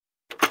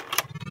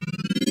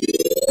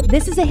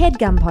This is a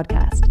HeadGum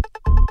podcast.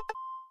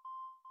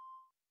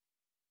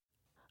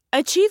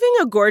 Achieving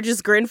a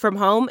gorgeous grin from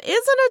home isn't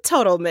a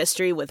total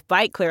mystery with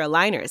Bite Clear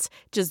aligners.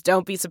 Just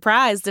don't be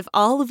surprised if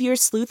all of your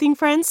sleuthing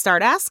friends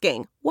start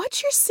asking,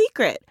 "What's your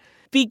secret?"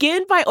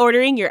 Begin by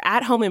ordering your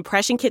at-home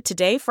impression kit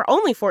today for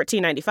only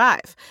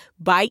 $14.95.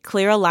 Bite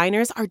Clear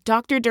aligners are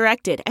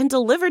doctor-directed and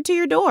delivered to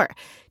your door.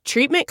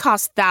 Treatment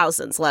costs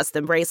thousands less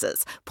than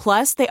braces.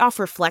 Plus, they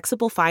offer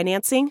flexible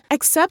financing,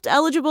 accept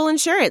eligible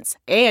insurance,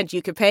 and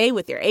you can pay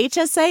with your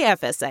HSA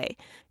FSA.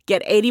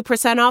 Get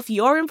 80% off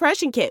your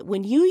impression kit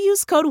when you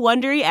use code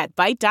WONDERY at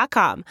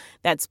Byte.com.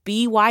 That's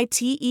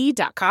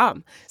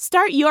BYTE.com.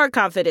 Start your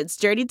confidence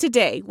journey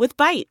today with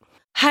Byte.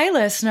 Hi,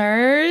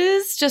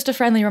 listeners. Just a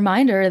friendly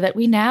reminder that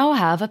we now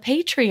have a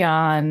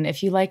Patreon.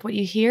 If you like what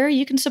you hear,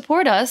 you can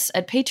support us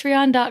at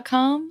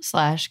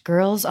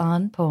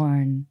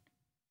patreon.com/girlsonporn.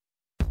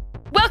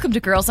 Welcome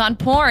to Girls on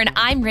Porn.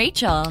 I'm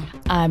Rachel.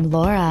 I'm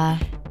Laura.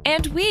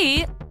 And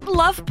we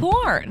love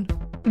porn.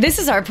 This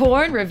is our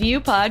porn review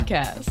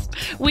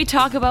podcast. We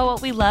talk about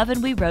what we love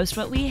and we roast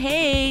what we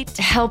hate.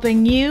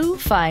 Helping you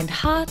find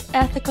hot,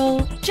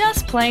 ethical,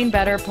 just plain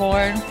better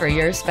porn for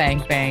your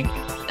spank bank.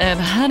 And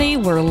honey,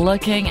 we're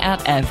looking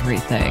at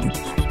everything.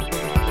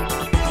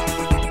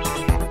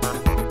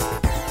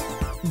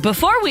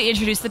 Before we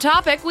introduce the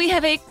topic, we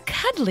have a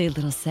cuddly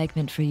little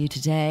segment for you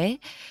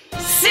today.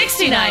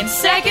 69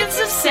 Seconds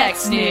of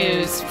Sex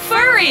News,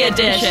 Furry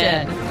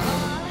Edition.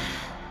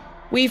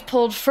 We've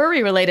pulled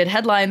furry-related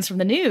headlines from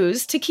the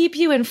news to keep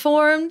you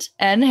informed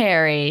and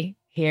hairy.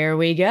 Here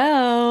we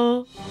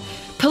go.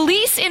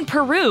 Police in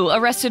Peru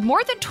arrested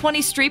more than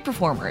 20 street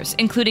performers,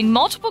 including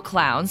multiple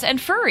clowns and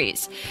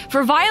furries,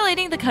 for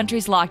violating the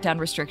country's lockdown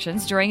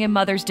restrictions during a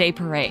Mother's Day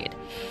parade.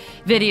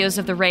 Videos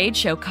of the raid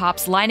show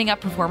cops lining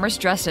up performers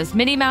dressed as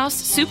Minnie Mouse,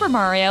 Super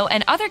Mario,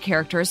 and other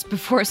characters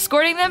before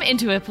escorting them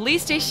into a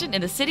police station in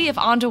the city of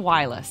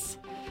Andahuaylas.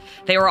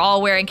 They were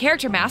all wearing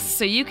character masks,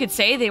 so you could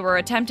say they were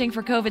attempting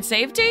for COVID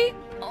safety?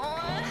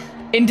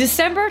 In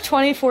December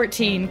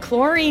 2014,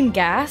 chlorine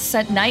gas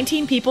sent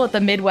 19 people at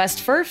the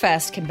Midwest Fur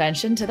Fest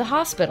convention to the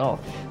hospital,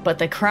 but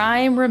the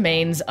crime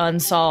remains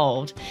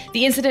unsolved.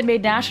 The incident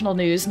made national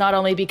news not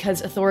only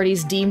because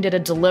authorities deemed it a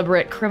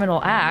deliberate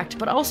criminal act,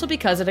 but also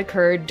because it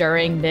occurred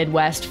during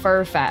Midwest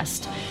Fur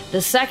Fest, the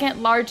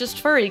second largest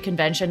furry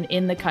convention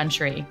in the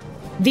country.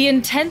 The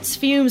intense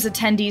fumes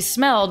attendees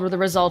smelled were the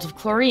result of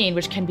chlorine,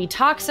 which can be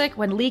toxic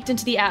when leaked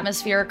into the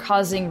atmosphere,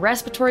 causing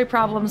respiratory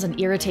problems and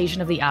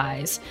irritation of the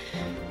eyes.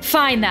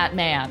 Find that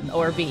man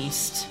or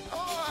beast.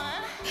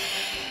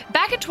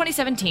 Back in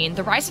 2017,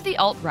 the rise of the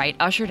alt-right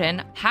ushered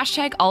in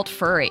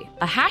 #AltFurry,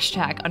 a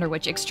hashtag under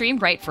which extreme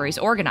right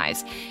furries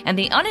organize, and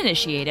the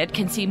uninitiated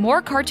can see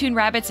more cartoon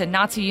rabbits in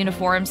Nazi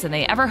uniforms than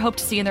they ever hoped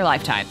to see in their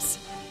lifetimes.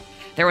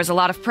 There was a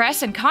lot of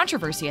press and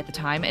controversy at the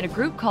time, and a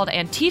group called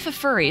Antifa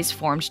Furries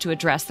formed to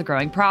address the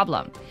growing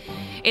problem.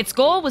 Its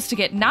goal was to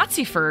get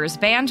Nazi furs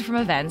banned from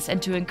events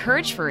and to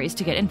encourage furries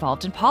to get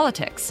involved in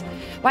politics.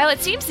 While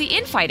it seems the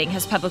infighting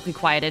has publicly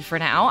quieted for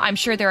now, I'm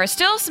sure there are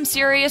still some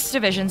serious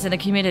divisions in the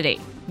community.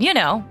 You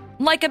know,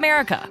 like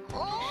America.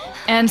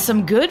 And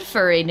some good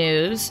furry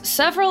news.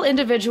 Several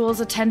individuals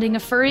attending a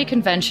furry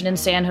convention in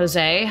San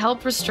Jose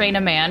helped restrain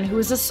a man who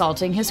was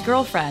assaulting his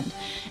girlfriend.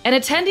 An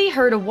attendee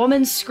heard a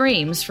woman's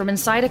screams from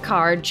inside a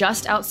car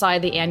just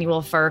outside the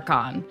annual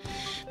FurCon.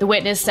 The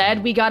witness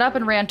said, "We got up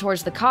and ran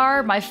towards the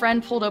car. My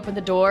friend pulled open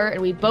the door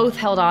and we both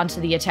held on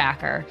to the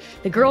attacker.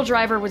 The girl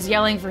driver was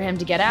yelling for him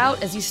to get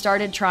out as he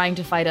started trying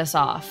to fight us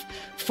off.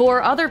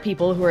 4 other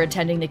people who were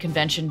attending the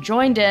convention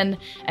joined in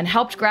and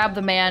helped grab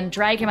the man,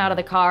 drag him out of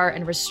the car,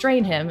 and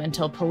restrain him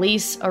until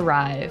police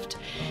arrived.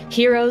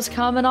 Heroes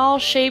come in all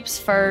shapes,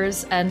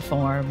 furs, and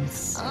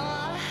forms."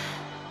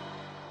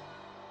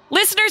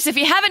 Listeners, if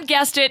you haven't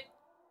guessed it,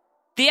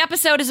 the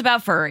episode is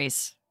about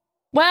furries.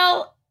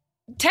 Well,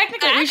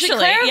 technically, we should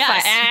clarify.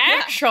 Yes.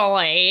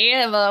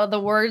 Actually, the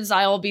words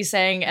I will be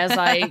saying as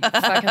I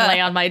fucking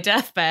lay on my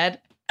deathbed.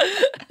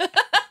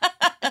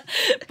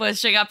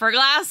 Pushing up her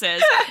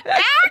glasses.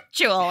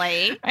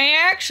 Actually,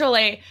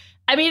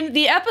 I mean,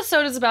 the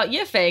episode is about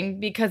yiffing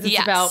because it's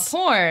about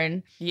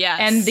porn. Yes.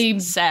 And the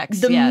sex.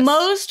 The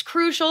most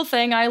crucial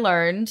thing I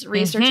learned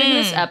researching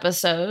this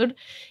episode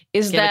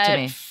is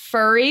that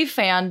furry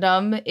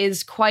fandom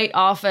is quite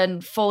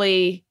often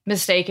fully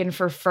mistaken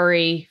for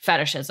furry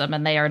fetishism,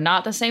 and they are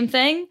not the same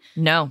thing.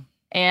 No.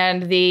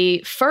 And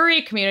the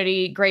furry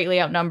community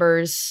greatly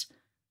outnumbers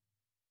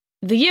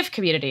the Yiff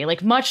community,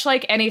 like much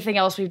like anything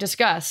else we've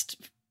discussed.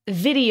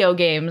 Video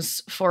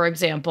games, for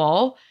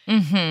example,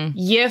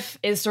 Yiff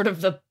is sort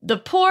of the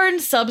porn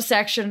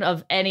subsection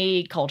of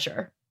any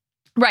culture.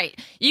 Right.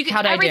 You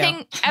can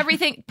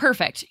everything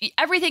perfect.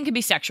 Everything can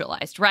be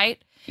sexualized, right?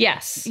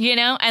 Yes. You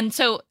know, and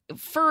so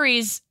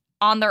furries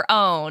on their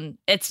own,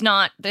 it's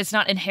not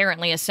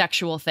inherently a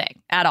sexual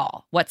thing at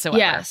all whatsoever.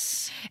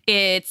 Yes.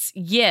 It's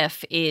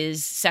Yiff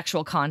is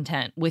sexual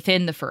content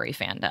within the furry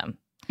fandom.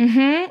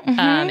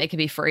 It could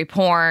be furry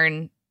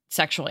porn,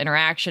 sexual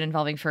interaction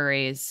involving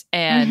furries,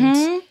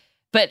 and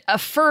but a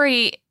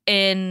furry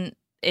in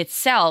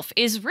itself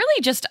is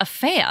really just a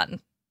fan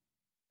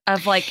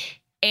of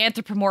like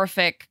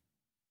anthropomorphic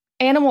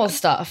animal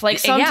stuff. Like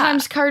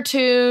sometimes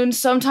cartoons,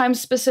 sometimes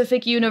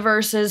specific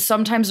universes,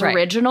 sometimes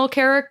original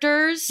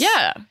characters.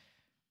 Yeah.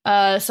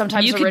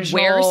 Sometimes you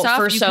original wear stuff,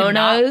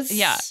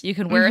 personas. You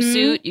can wear a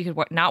suit. You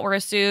could not wear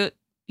a suit.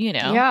 You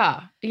know.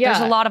 Yeah. There's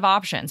a lot of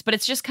options, but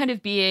it's just kind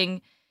of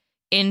being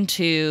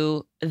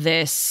into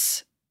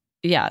this,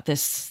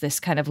 this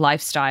kind of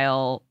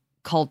lifestyle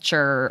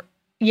culture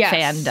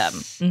fandom.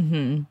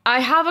 Mm-hmm. I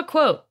have a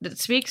quote that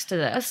speaks to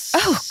this.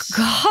 Oh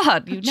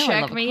God!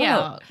 Check me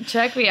out.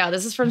 Check me out.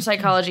 This is from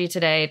Psychology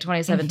Today,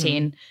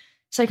 2017. Mm-hmm.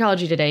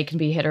 Psychology Today can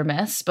be hit or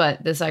miss,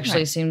 but this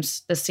actually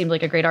seemed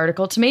like a great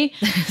article to me.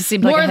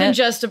 Seemed more like than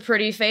just a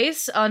pretty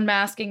face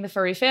unmasking the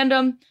furry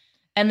fandom.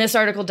 And this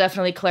article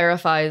definitely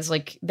clarifies,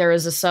 like, there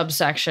is a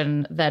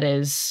subsection that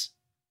is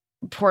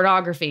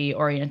pornography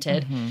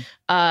oriented.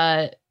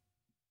 Mm-hmm.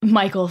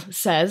 Michael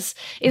says,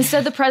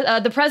 instead,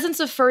 the presence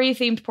of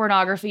furry-themed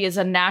pornography is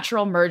a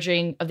natural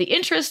merging of the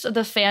interest of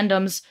the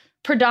fandom's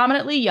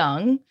predominantly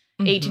young,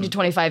 18 to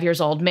 25 years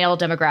old, male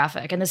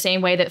demographic, in the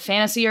same way that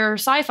fantasy or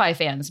sci-fi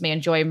fans may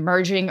enjoy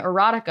merging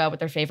erotica with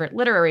their favorite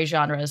literary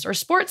genres, or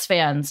sports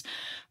fans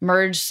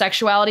merge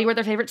sexuality with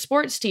their favorite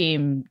sports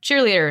team,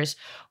 cheerleaders,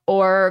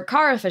 or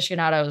car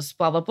aficionados,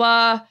 blah, blah,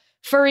 blah.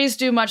 Furries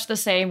do much the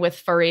same with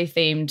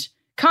furry-themed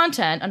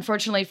content.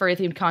 Unfortunately,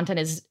 furry-themed content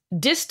is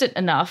distant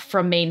enough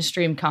from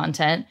mainstream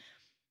content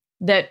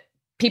that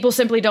people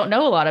simply don't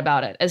know a lot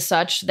about it. As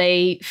such,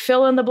 they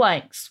fill in the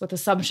blanks with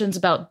assumptions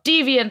about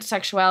deviant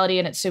sexuality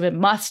and assume it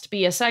must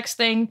be a sex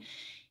thing.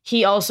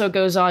 He also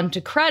goes on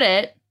to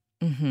credit,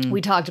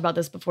 we talked about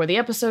this before the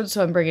episode,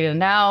 so I'm bringing it in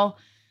now,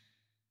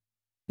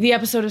 the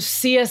episode of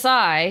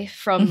CSI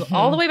from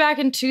all the way back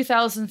in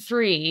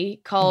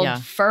 2003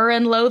 called Fur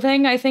and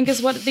Loathing, I think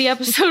is what the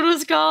episode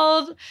was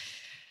called.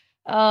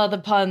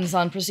 The puns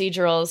on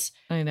procedurals.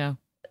 I know.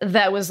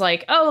 That was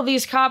like, oh,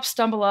 these cops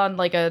stumble on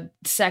like a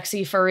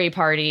sexy furry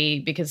party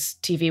because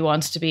TV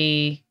wants to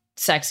be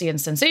sexy and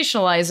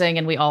sensationalizing,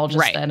 and we all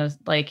just then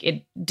like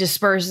it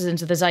disperses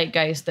into the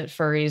zeitgeist that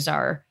furries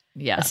are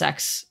a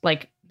sex,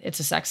 like it's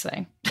a sex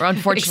thing. Or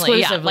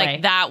unfortunately,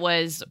 like that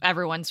was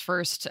everyone's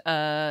first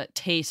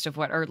taste of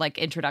what, or like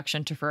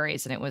introduction to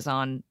furries, and it was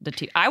on the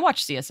TV. I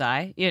watched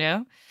CSI, you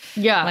know?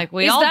 Yeah. Like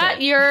we all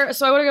did.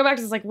 So I want to go back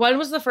to this, like, when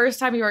was the first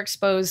time you were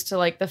exposed to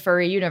like the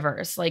furry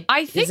universe? Like,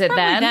 I think is it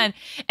then?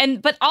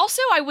 But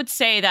also I would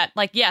say that,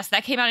 like, yes,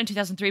 that came out in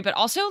 2003, but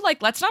also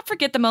like, let's not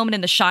forget the moment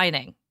in The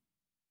Shining.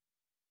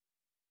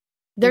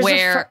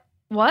 Where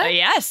what?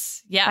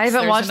 Yes. I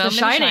haven't watched The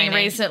Shining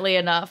recently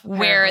enough.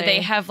 Apparently. Where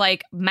they have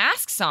like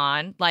masks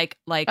on, like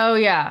oh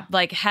yeah,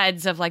 like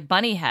heads of like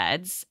bunny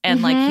heads,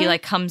 and like he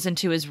like comes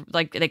into his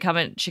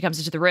she comes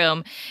into the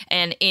room,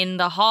 and in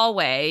the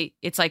hallway,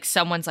 it's like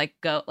someone's like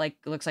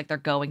looks like they're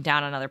going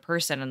down another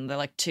person, and they're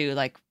like two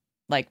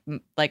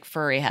like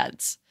furry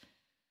heads.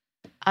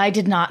 I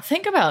did not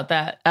think about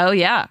that. Oh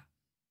yeah.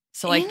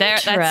 So like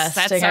that's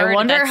I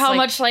wonder how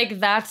much like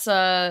that's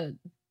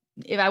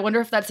I wonder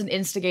if that's an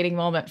instigating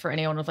moment for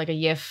anyone with like a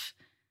Yiff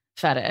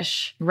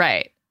fetish.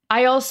 Right.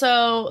 I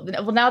also,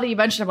 well, now that you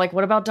mentioned, I'm like,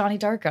 what about Donnie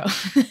Darko?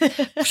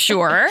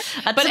 Sure.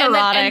 That's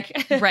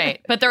erotic.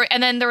 Right. But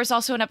then there was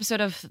also an episode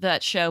of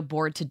that show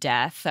Bored to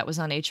Death that was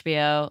on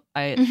HBO.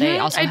 They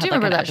also had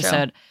like an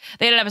episode.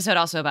 They had an episode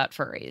also about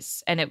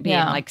furries, and it being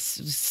like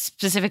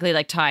specifically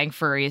like tying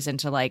furries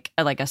into like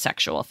a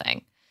sexual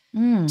thing.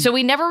 So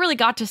we never really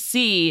got to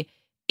see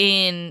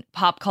in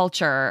pop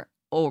culture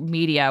or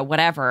media,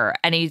 whatever,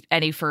 any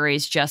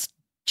furries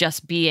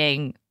just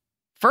being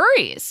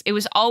furries. It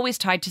was always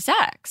tied to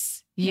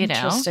sex, you know?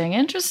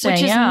 Interesting.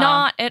 Which is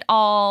not at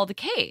all the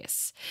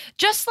case.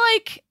 Just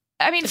like,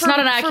 I mean, it's not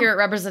an accurate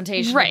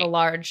representation of a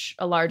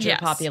larger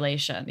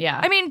population. Yeah.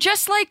 I mean,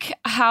 just like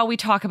how we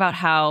talk about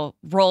how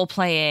role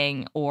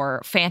playing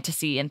or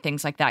fantasy and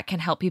things like that can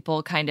help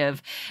people kind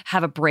of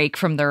have a break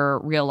from their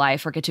real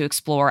life or get to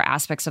explore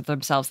aspects of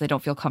themselves they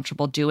don't feel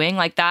comfortable doing.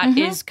 Like that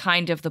is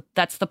kind of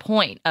that's the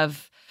point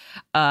of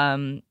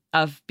putting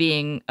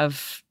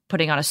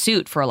on a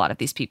suit for a lot of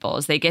these people,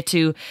 is they get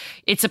to,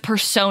 it's a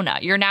persona.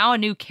 You're now a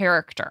new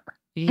character,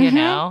 you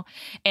know,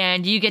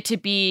 and you get to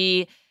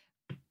be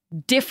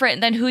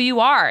different than who you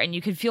are, and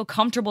you can feel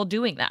comfortable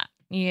doing that,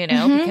 you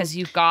know, because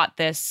you've got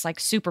this like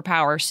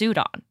superpower suit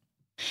on.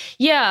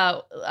 Yeah.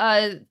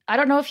 I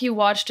don't know if you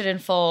watched it in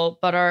full,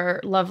 but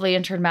our lovely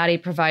intern Maddie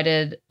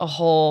provided a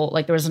whole,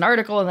 like there was an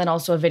article and then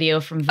also a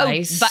video from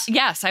Vice. But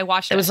yes, I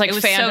watched it. It was like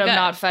fandom, so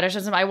not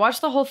fetishism. I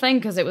watched the whole thing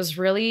because it was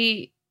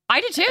really... I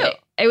did too.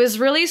 It was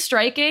really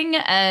striking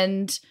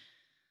and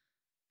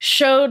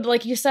showed,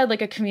 like you said,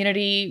 like a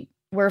community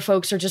where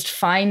folks are just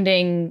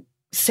finding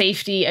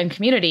safety and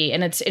community.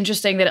 And it's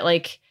interesting that it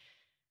like,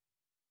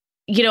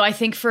 you know, I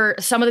think for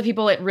some of the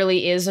people, it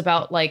really is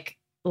about like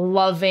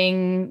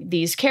loving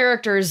these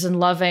characters and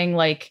loving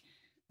like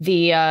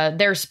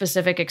their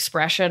specific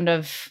expression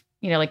of,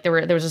 you know, like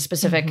there was a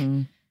specific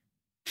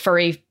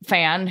furry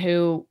fan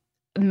who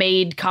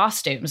made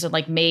costumes and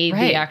like made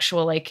the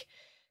actual like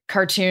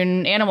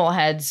cartoon animal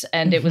heads,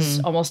 and it was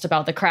almost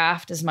about the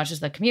craft as much as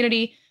the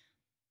community.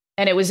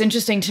 And it was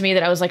interesting to me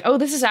that I was like, oh,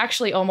 this is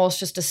actually almost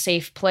just a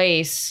safe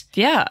place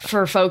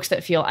for folks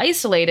that feel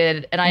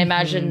isolated. And I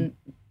imagine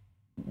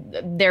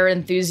their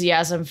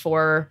enthusiasm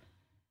for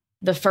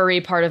the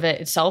furry part of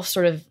it itself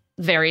sort of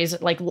varies,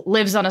 like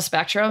lives on a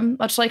spectrum,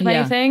 much like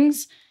many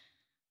things.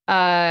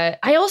 I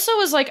also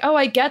was like, oh,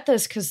 I get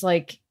this, because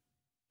like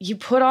you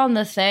put on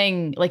the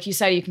thing, like you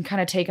said, you can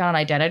kind of take on an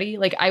identity.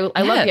 Like I love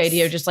the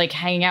idea of just like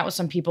hanging out with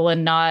some people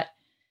and not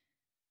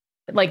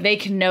like they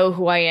can know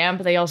who I am,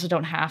 but they also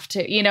don't have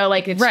to, you know,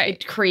 like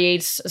it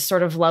creates a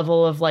sort of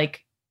level of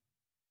like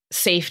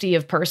safety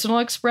of personal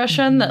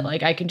expression that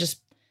like I can just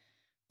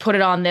put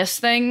it on this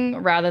thing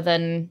rather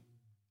than.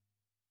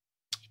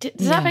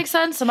 Does that make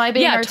sense? Am I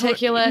being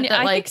articulate?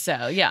 I think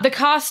so. Yeah. The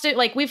costume,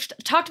 like we've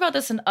talked about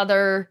this in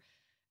other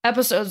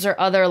episodes or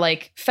other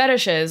like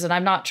fetishes, and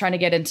I'm not trying to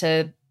get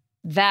into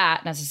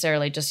that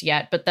necessarily just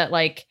yet, but that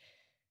like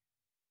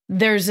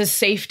there's a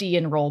safety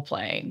in role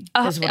playing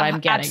is what I'm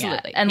getting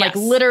at. And like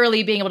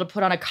literally being able to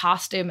put on a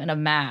costume and a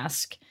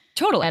mask.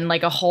 Totally. And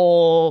like a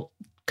whole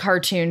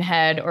cartoon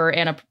head or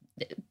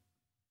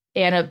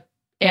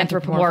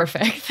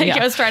anthropomorphic. I think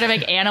I was trying to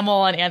make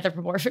animal and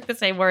anthropomorphic the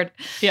same word.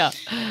 Yeah.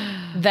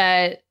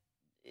 That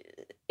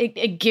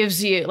it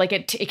gives you like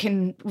it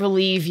can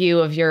relieve you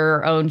of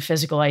your own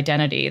physical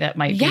identity that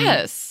might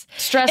be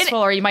stressful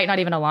or you might not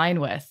even align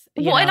with.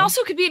 Well, and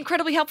also could be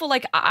incredibly helpful.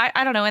 Like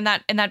I don't know, in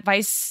that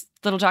Vice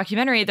little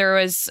documentary, there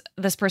was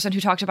this person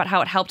who talked about how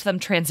it helped them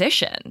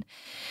transition.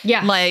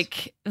 Yeah.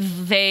 Like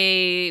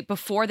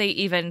before they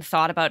even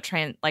thought about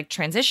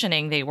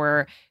transitioning, they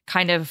were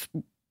kind of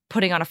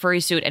putting on a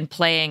furry suit and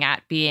playing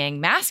at being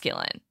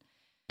masculine.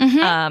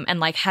 And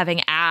like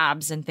having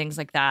abs and things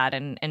like that,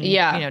 and you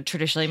know,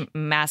 traditionally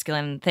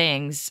masculine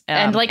things,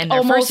 and like in their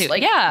almost fursuit.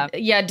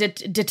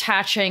 like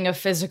detaching a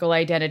physical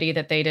identity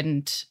that they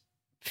didn't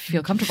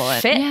feel comfortable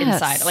fit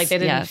inside, like they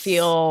didn't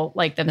feel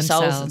like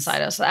themselves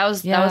inside us. So that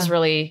was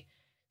really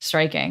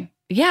striking.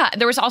 Yeah,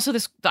 there was also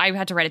this. I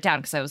had to write it down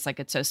because I was like,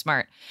 it's so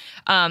smart.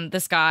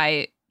 This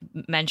guy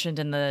mentioned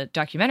in the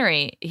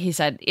documentary, he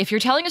said, if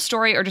you're telling a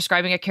story or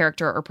describing a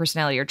character or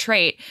personality or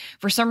trait,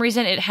 for some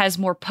reason it has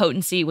more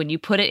potency when you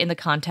put it in the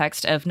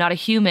context of not a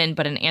human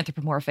but an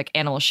anthropomorphic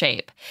animal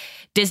shape.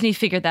 Disney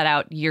figured that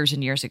out years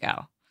and years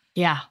ago.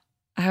 Yeah.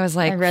 I was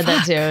like, I read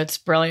that too. It's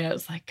brilliant. It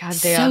was like, God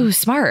damn. So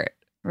smart.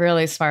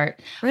 Really smart.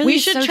 Really we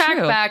should so track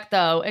true. back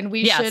though, and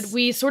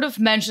we sort of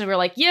mentioned, we're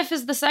like, Yiff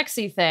is the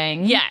sexy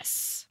thing.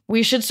 Yes.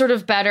 We should sort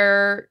of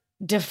better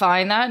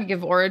define that and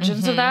give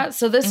origins of that.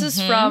 So this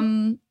is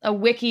from a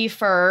wiki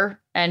fur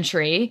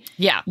entry.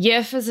 Yeah.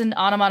 Yiff is an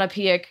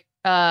onomatopoetic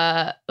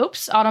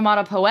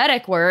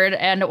word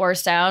and or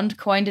sound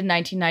coined in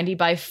 1990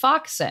 by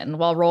Foxon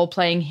while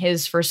role-playing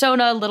his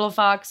fursona, Little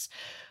Fox,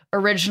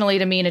 originally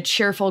to mean a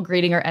cheerful,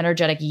 greeting, or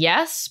energetic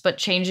yes, but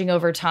changing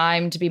over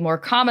time to be more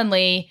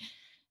commonly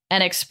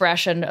an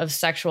expression of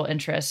sexual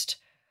interest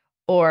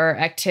or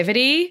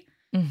activity.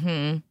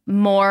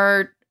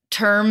 More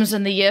terms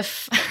in the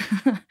Yiff.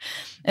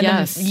 And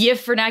then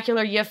Yiff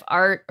vernacular, Yiff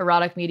art,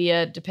 erotic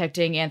media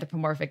depicting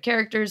anthropomorphic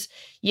characters,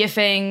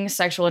 Yiffing,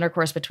 sexual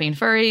intercourse between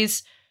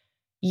furries,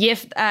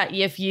 Yiff that,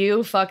 Yiff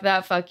you, fuck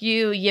that, fuck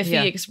you,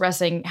 Yiffy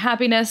expressing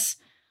happiness,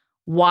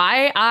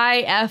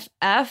 YIFF,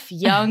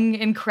 young,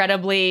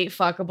 incredibly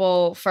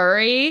fuckable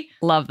furry.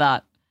 Love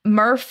that.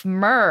 Murph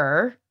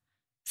Murr,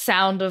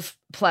 sound of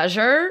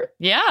pleasure.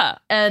 Yeah.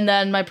 And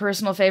then my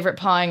personal favorite,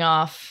 pawing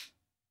off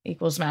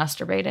equals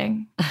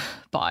masturbating.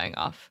 Buying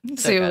off.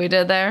 See what we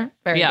did there?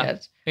 Very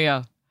good.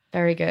 Yeah.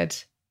 Very good.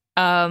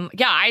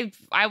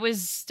 I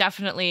was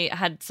definitely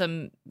had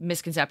some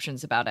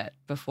misconceptions about it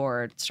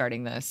before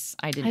starting this.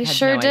 I had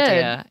sure no did.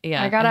 idea.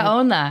 Yeah. I gotta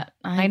own that.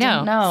 I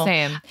know.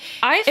 Same.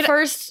 I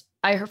first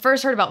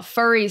heard about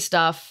furry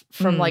stuff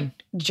from like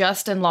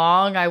Justin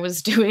Long. I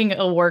was doing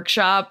a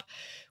workshop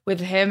with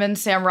him and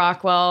Sam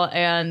Rockwell,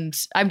 and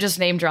I'm just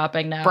name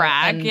dropping now.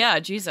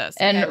 Brag. Jesus.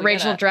 And okay,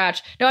 Rachel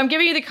Dratch. No, I'm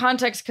giving you the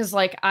context because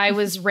like I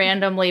was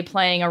randomly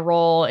playing a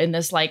role in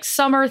this like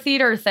summer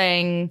theater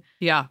thing.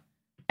 Yeah.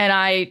 And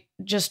I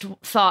just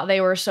thought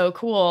they were so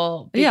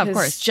cool. Because of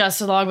course.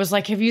 Justin Long was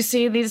like, have you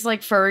seen these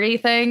like furry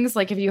things?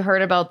 Like, have you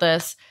heard about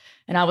this?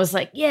 And I was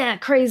like, yeah,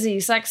 crazy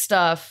sex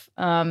stuff.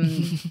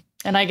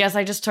 And I guess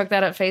I just took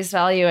that at face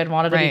value and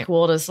wanted to be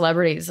cool to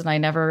celebrities, and I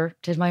never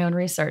did my own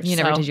research. You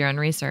never did your own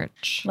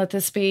research. Let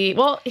this be.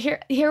 Well,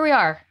 here we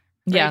are.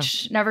 Yeah.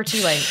 Rach, never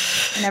too late.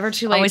 Never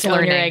too late Always to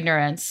learn your learning.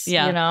 ignorance.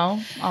 Yeah. You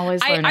know?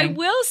 Always learning. I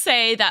will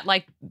say that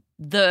like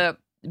the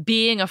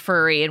being a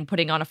furry and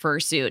putting on a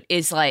fursuit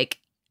is like,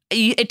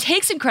 it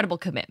takes incredible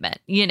commitment,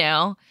 you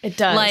know? It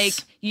does. Like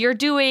you're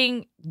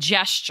doing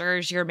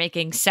gestures, you're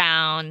making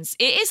sounds.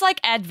 It is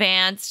like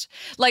advanced.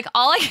 Like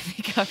all I can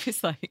think of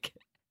is like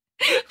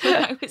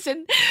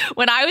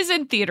when I was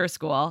in theater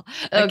school,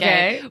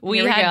 we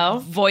had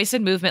voice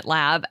and movement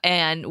lab,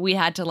 and we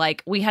had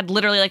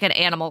literally like an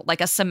animal, like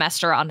a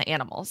semester on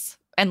animals.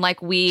 And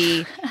like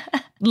we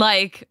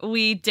Like,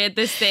 we did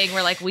this thing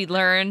where, like, we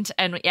learned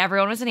and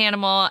everyone was an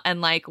animal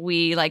and, like,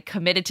 we, like,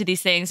 committed to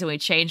these things and we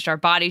changed our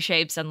body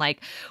shapes and,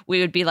 like,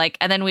 we would be, like,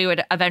 and then we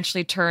would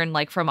eventually turn,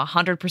 like, from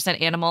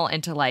 100% animal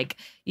into, like,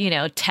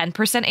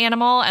 10%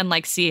 animal and,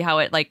 like, see how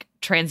it, like,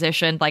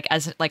 transitioned, like,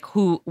 as, like,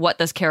 what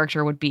this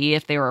character would be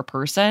if they were a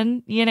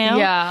person,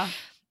 Yeah.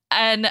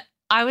 And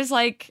I was,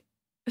 like,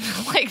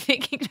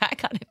 thinking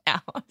back on it now,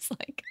 I was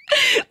like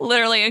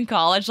literally in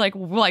college, like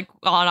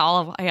on all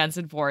of hands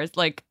and fours,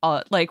 like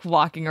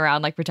walking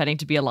around, like pretending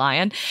to be a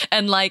lion,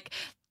 and like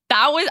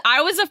that's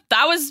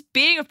what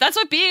being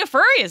a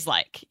furry is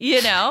like,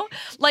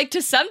 like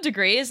to some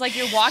degree is like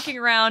you're walking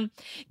around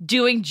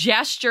doing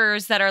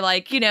gestures that are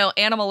like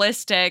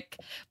animalistic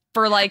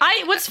for like.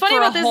 What's funny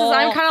about this is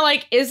I'm kind of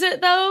like, is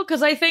it though?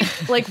 Because I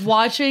think like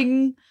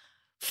watching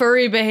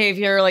furry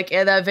behavior like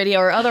in that video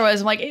or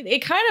otherwise, I'm like, it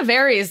kind of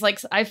varies. Like,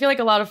 I feel like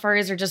a lot of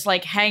furries are just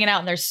like hanging out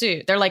in their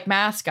suit. They're like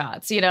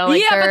mascots, like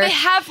but they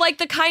have like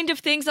the kind of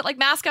things that like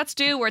mascots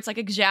do where it's like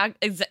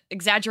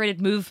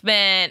exaggerated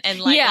movement and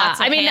like lots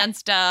of hand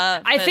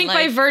stuff. I think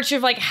by virtue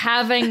of like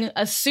having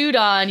a suit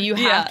on, you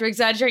have to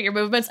exaggerate your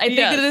movements. I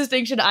think the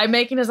distinction I'm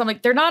making is I'm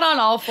like, they're not on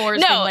all fours.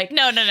 No, like,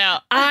 no.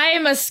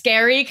 I'm a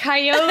scary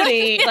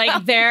coyote.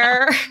 Like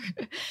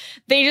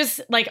they just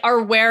like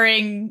are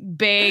wearing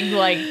big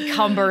like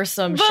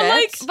cumbersome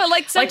shit. But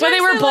like when they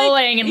were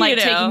bowling and like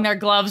taking their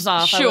gloves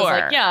off, sure. I was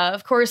like, yeah,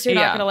 of course you're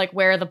not gonna like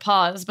wear the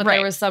paws. But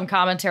there was some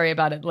commentary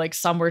about it. Like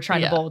some were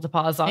trying to bowl with the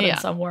paws on and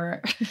some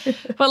weren't.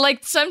 But like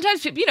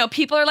sometimes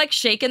people are like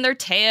shaking their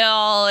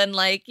tail and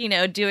like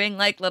doing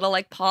like little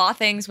like paw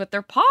things with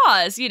their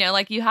paws.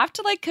 Like you have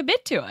to like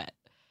commit to it.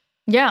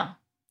 Yeah.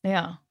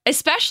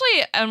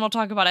 Especially, and we'll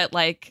talk about it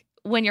like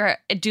when you're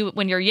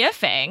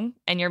yiffing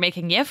and you're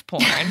making yiff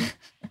porn.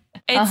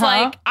 It's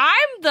like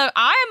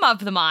I'm of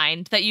the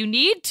mind that you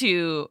need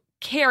to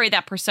carry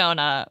that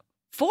persona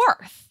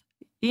forth.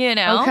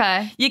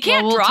 Okay. You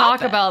can't. We'll drop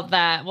talk it. about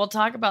that. We'll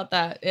talk about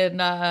that in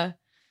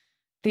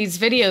these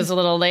videos a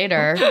little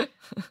later.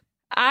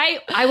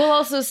 I will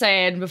also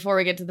say, and before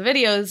we get to the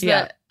videos,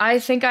 that I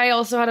think I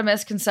also had a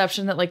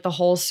misconception that like the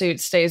whole suit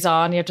stays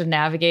on. You have to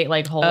navigate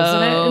like holes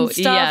in it and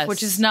stuff,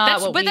 which is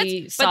not what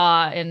we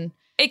saw. And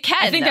it can.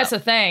 I think that's a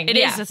thing. It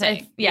is a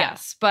thing.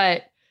 Yes,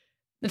 but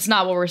it's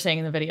not what we're seeing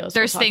in the videos.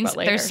 There's things.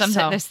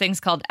 There's things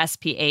called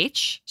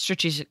SPH,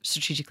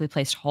 strategically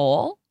placed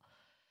hole.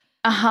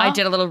 I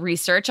did a little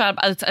research on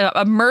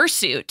a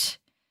mersuit.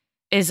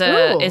 Is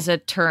a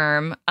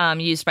term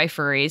used by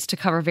furries to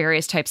cover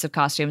various types of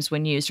costumes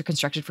when used or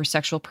constructed for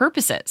sexual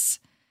purposes.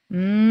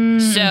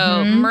 Mm-hmm.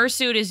 So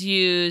mersuit is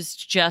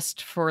used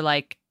just for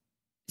like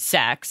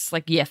sex,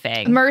 like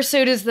yiffing.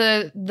 Mersuit is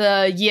the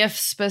yiff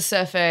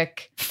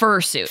specific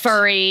fursuit,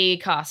 furry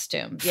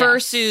costume.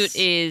 Fursuit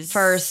is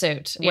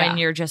fursuit when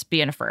you're just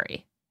being a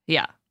furry.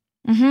 Yeah.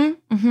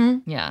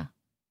 Yeah.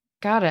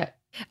 Got it.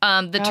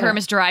 The term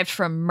is derived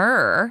from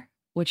murr,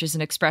 which is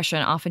an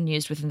expression often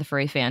used within the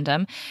furry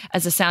fandom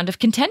as a sound of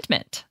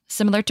contentment,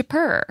 similar to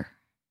purr.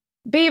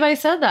 Babe, I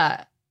said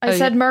that. I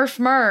said murph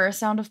murr,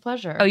 sound of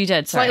pleasure. Oh, you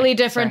did? Sorry. Slightly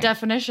different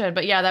definition,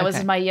 but yeah, that was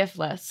in my yiff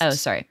list. Oh,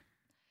 sorry.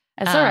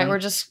 It's all right.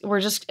 We're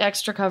just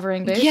extra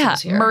covering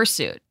bases here.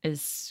 Mersuit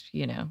is,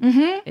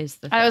 is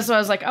the thing. I was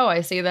like, oh,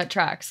 I see that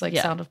tracks, like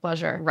sound of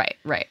pleasure.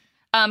 Right.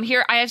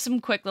 Here, I have some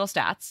quick little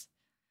stats.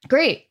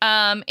 Great.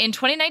 In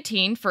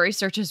 2019, furry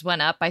searches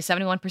went up by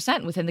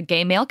 71% within the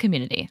gay male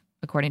community,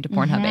 according to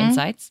Pornhub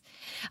Insights.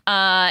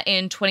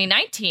 In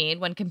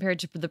 2019, when compared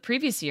to the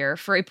previous year,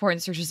 furry porn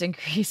searches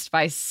increased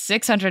by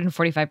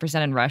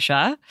 645% in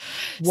Russia.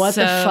 What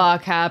the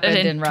fuck happened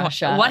in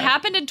Russia? What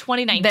happened in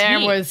 2019? There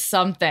was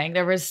something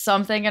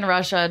in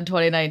Russia in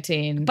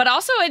 2019. But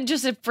also,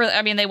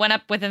 they went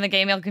up within the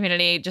gay male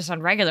community just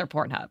on regular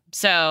Pornhub.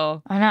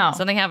 So I know.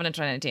 Something happened in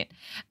 2019.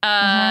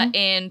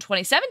 In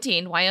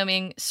 2017,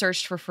 Wyoming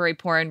searched for furry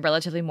porn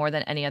relatively more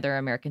than any other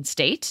American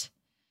state.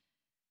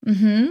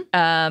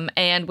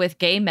 And with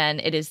gay men,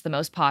 it is the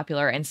most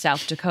popular in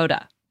South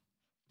Dakota,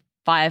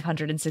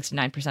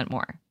 569%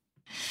 more.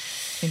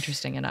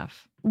 Interesting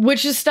enough.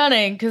 Which is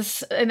stunning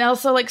and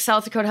also like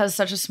South Dakota has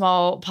such a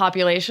small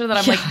population that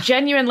I'm like,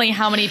 genuinely,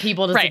 how many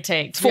people does it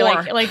take? To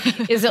 4. Be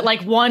like, is it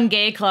like one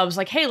gay club's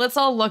like, hey, let's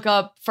all look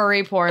up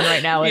furry porn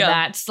right now, and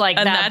that's like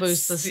that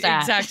boosts the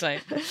stat. Exactly.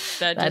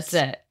 That's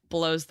it.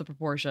 Blows the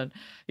proportion.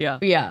 Yeah.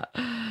 Yeah.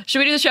 Should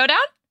we do the showdown?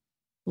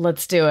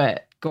 Let's do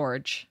it.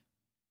 Gorge.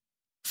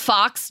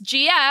 Fox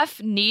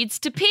GF needs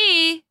to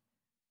pee.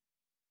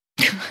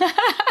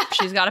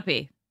 She's got to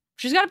pee.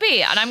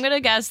 And I'm going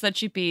to guess that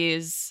she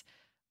pees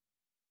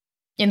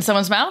in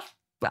someone's mouth?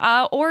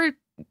 Or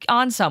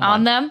on someone.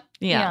 On them?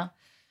 Yeah.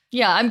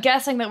 Yeah, I'm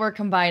guessing that we're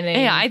combining.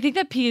 Yeah, I think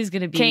that pee is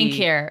going to be kink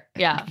here.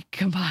 Yeah.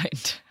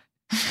 Combined.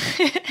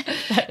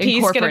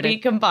 Pee's going to be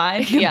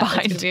combined.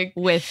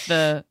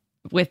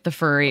 With the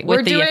furry,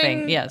 with the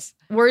yiffing. Yes.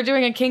 We're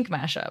doing a kink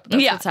mashup.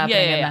 That's what's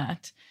happening in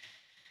that.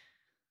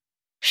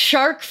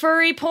 Shark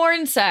furry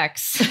porn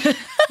sex.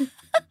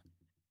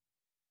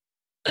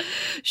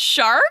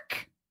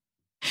 Shark?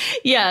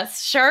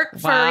 Yes, shark,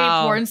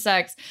 furry, porn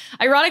sex.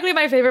 Ironically,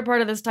 my favorite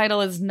part of this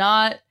title is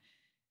not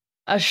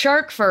a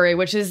shark furry,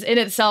 which is in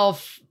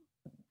itself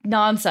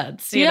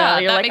nonsense. You know,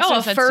 you're like, makes oh, no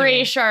a sense to furry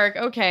me. shark.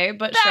 Okay,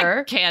 but That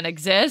sure. can't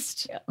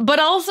exist. But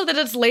also that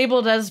it's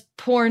labeled as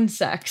porn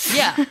sex.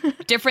 Yeah,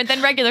 different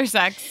than regular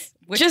sex.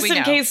 Which Just we in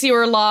know. case you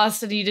were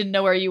lost and you didn't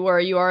know where you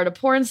are at a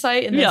porn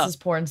site, and this is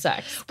porn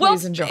sex.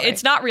 Please enjoy.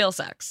 It's not real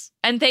sex.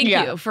 And thank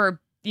you for,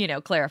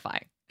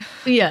 clarifying.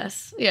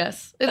 Yes.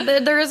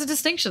 There is a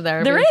distinction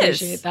there. There we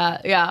is. appreciate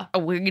that. Yeah.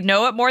 We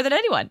know it more than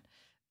anyone.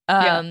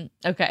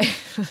 Okay.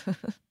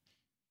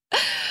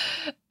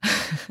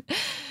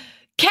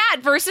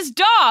 Cat versus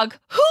dog.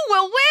 Who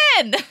will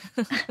win?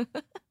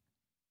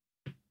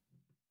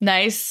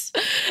 Nice.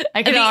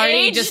 I can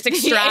already just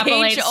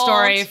extrapolate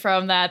story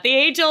from that. The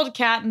age-old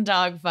cat and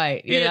dog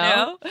fight, you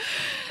know?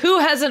 Who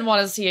hasn't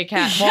wanted to see a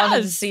cat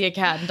wanted to see a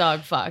cat and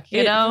dog fuck,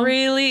 you know? It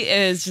really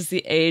is just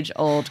the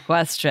age-old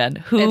question.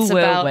 Who will win? It's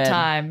about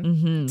time.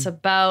 Mm-hmm. It's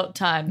about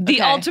time.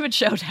 The ultimate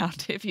showdown,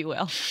 if you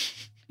will.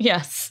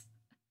 Yes.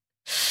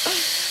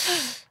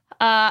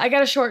 I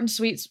got a short and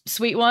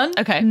sweet one.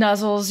 Okay.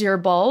 Nuzzles your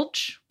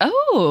bulge.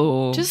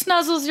 Oh. Just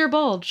nuzzles your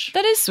bulge.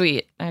 That is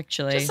sweet,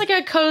 actually. Just like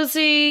a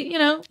cozy,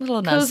 little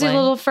cozy nuzzling.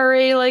 little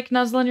furry, like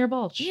nuzzling your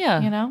bulge.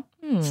 Yeah.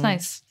 It's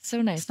nice.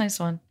 So nice. It's a nice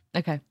one.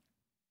 Okay.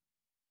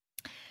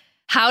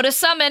 How to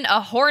summon a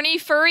horny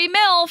furry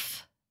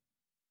MILF.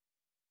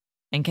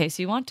 In case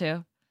you want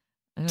to.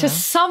 To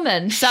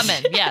summon.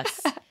 Summon,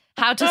 yes.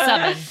 How to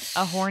summon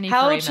a horny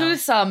furry MILF. How to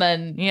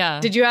summon.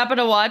 Yeah. Did you happen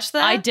to watch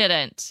that? I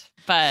didn't,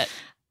 but...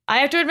 I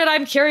have to admit,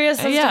 I'm curious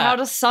as to how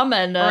to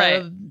summon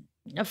a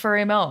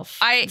furry MILF.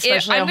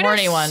 Especially a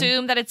horny one. I'm going to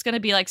assume that it's going to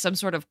be like some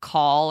sort of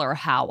call or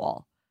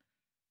howl.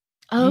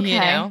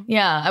 Okay.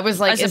 Yeah. I was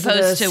like, as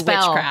opposed to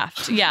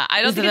witchcraft. Yeah.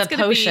 I don't think it's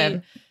going to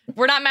be...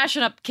 We're not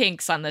mashing up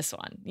kinks on this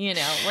one. We're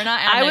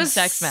not adding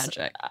sex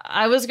magic.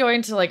 I was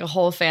going to like a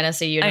whole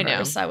fantasy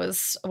universe. I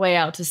was way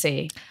out to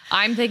sea.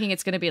 I'm thinking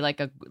it's going to be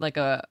like a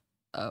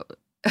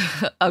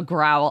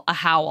growl, a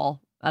howl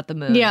at the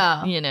moon.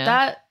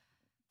 Yeah.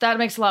 That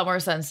makes a lot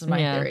more sense in my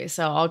theory.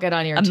 So I'll get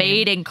on your team.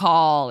 Mating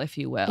call, if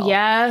you will.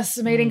 Yes,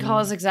 a mating call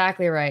is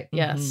exactly right.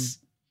 Yes.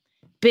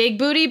 Big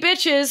booty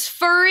bitches,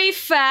 furry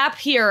fap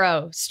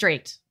hero.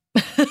 Straight.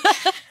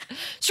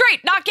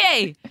 Straight, not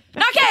gay.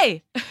 Not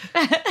gay.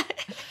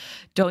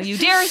 Don't you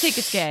dare think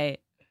it's gay.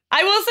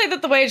 I will say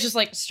that the way it's just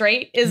like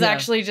straight is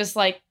actually just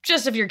like,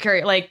 just if you're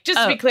curious, like, just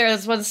to be clear,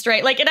 this one's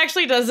straight. Like, it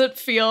actually doesn't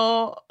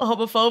feel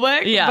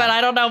homophobic. Yeah. But I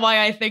don't know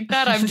why I think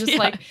that. I'm just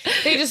like,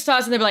 they just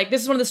toss and they'll be like,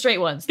 this is one of the straight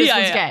ones. This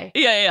one's gay.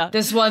 Yeah.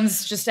 This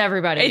one's just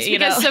everybody. It's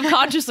because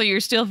subconsciously you're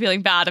still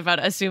feeling bad about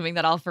assuming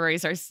that all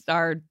furries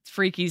are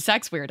freaky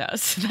sex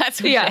weirdos.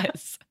 That's what it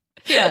is.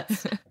 Yeah.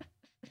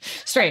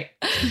 Straight.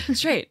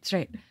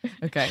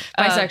 Okay.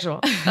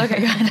 Bisexual. Okay,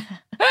 good.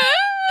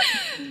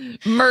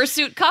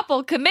 Mersuit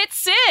couple commit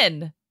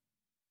sin.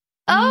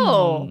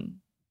 Oh.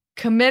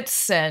 Commit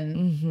sin.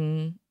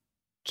 Mm-hmm.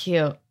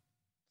 Cute.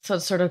 So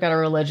it's sort of got a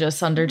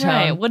religious undertone.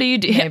 Right. What do you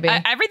do? Maybe.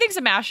 Everything's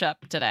a mashup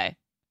today.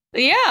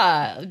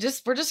 Yeah.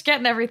 We're just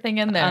getting everything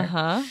in there.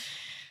 Uh-huh.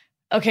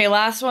 Okay,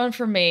 last one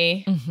for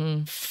me.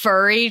 Mm-hmm.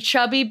 Furry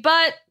chubby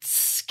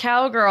butts,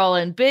 cowgirl,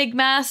 and big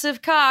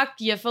massive cock,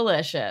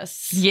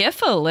 yiffalicious.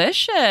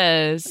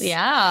 Yiffalicious.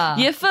 Yeah.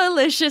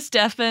 Yiffalicious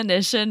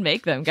definition.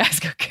 Make them guys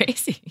go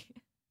crazy.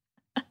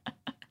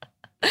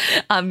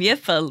 I'm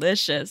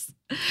yiffalicious.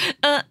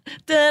 Remember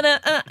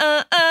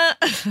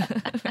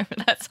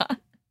that song?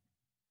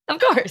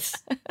 Of course.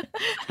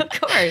 Of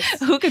course.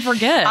 Who could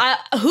forget?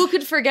 Who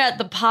could forget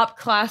the pop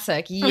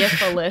classic,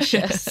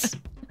 yiffalicious?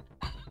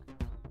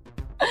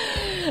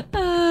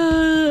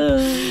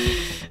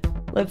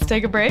 Let's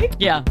take a break.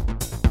 Yeah.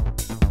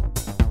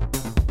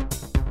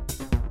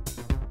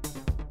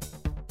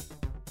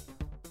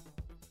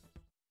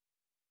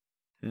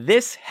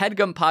 This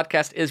HeadGum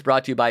podcast is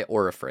brought to you by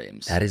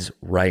Auraframes. That is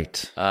right.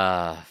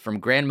 From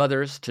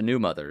grandmothers to new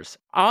mothers,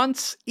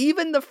 aunts,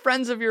 even the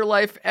friends of your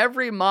life,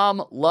 every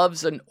mom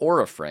loves an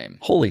Auraframe.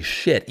 Holy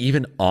shit,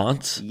 even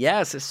aunts?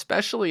 Yes,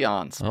 especially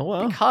aunts. Oh,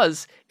 wow.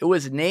 Because it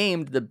was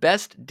named the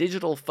best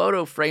digital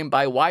photo frame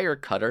by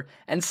Wirecutter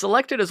and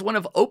selected as one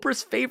of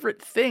Oprah's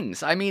favorite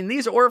things. I mean,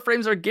 these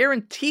Auraframes are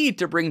guaranteed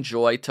to bring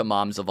joy to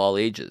moms of all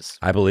ages.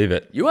 I believe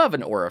it. You have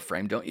an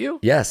Auraframe, don't you?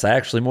 Yes, I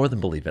actually more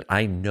than believe it.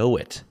 I know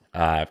it.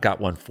 I've got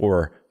one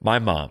for my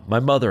mom, my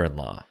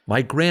mother-in-law,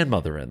 my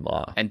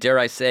grandmother-in-law. And dare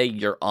I say,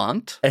 your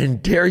aunt?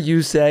 And dare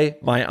you say,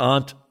 my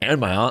aunt and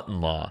my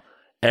aunt-in-law.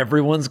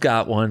 Everyone's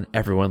got one.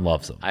 Everyone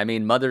loves them. I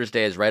mean, Mother's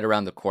Day is right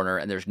around the corner,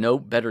 and there's no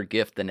better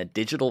gift than a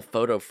digital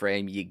photo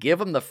frame. You give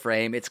them the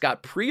frame. It's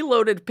got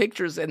preloaded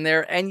pictures in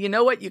there, and you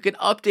know what? You can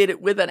update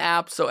it with an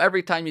app, so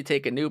every time you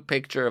take a new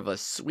picture of a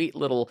sweet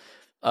little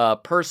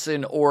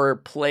person or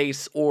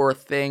place or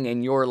thing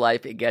in your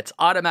life, it gets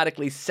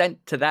automatically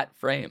sent to that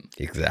frame.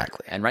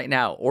 Exactly. And right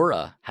now,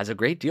 Aura has a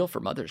great deal for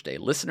Mother's Day.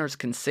 Listeners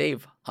can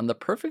save on the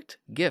perfect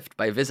gift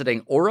by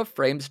visiting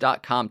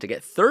auraframes.com to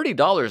get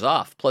 $30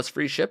 off plus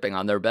free shipping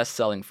on their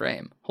best-selling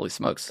frame. Holy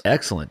smokes.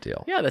 Excellent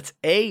deal. Yeah, that's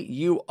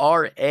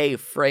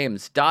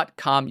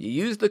auraframes.com. You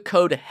use the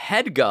code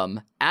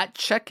HEADGUM at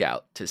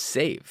checkout to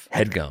save.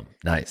 Headgum.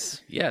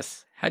 Nice.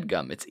 Yes,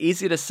 HEADGUM. It's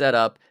easy to set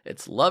up.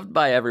 It's loved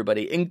by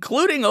everybody,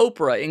 including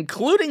Oprah,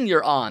 including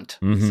your aunt.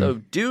 Mm-hmm. So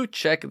do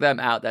check them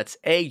out. That's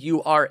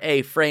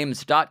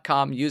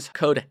auraframes.com. Use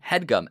code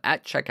HEADGUM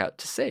at checkout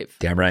to save.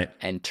 Damn right.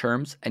 And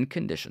terms and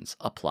conditions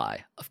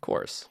apply, of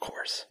course. Of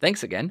course.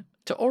 Thanks again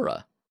to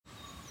Aura.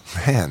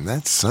 Man,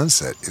 that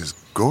sunset is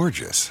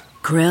gorgeous.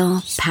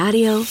 Grill,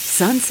 patio,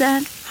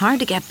 sunset. Hard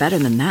to get better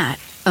than that.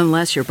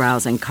 Unless you're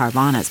browsing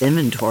Carvana's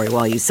inventory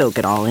while you soak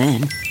it all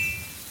in.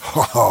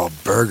 Oh,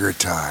 burger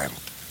time.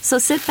 So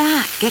sit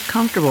back, get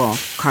comfortable.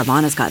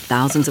 Carvana's got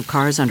thousands of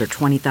cars under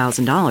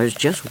 $20,000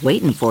 just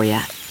waiting for you.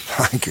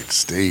 I could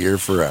stay here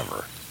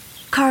forever.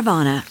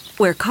 Carvana,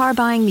 where car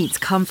buying meets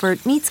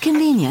comfort meets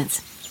convenience.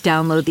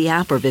 Download the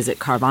app or visit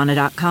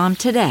Carvana.com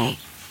today.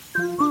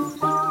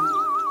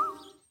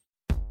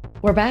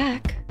 We're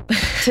back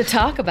to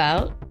talk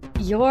about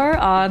your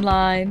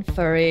online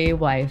furry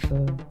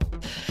waifu.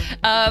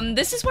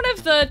 This is one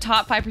of the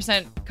top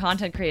 5%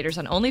 content creators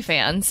on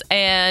OnlyFans,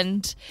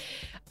 and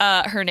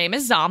her name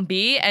is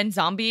Zombie, and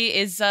Zombie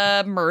is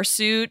a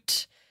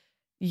Mersuit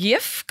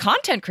Yiff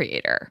content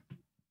creator.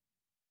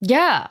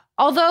 Yeah.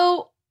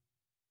 Although,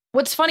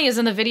 what's funny is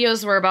in the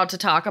videos we're about to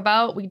talk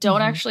about, we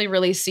don't actually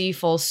really see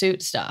full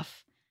suit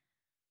stuff.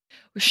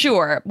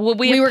 Sure. Well,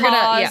 we were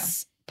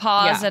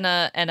pause and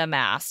a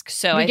mask.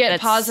 So we get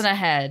pause and a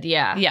head.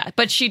 Yeah. Yeah.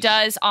 But she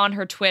does on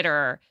her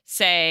Twitter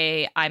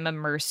say, I'm a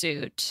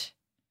Mersuit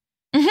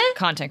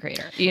content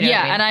creator. You know what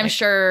I mean? And I'm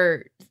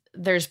sure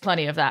there's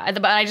plenty of that.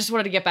 But I just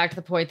wanted to get back to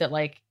the point that,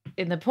 like,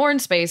 in the porn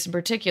space in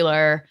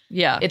particular,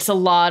 it's a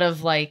lot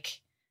of like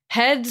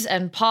heads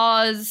and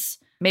paws.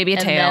 Maybe a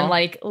and tail. Then,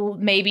 like,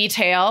 maybe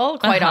tail.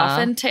 Quite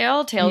often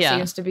tail. Tail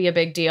seems to be a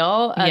big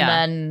deal.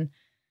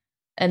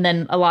 And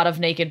then a lot of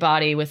naked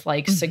body with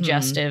like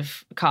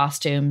suggestive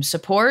costume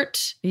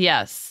support.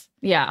 Yes.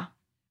 Yeah.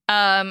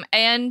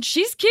 And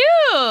she's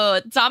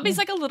cute. Zombie's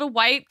like a little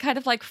white kind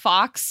of like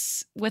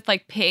fox with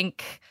like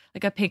pink,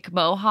 like a pink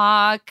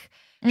mohawk.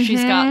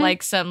 She's got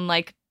like some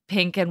like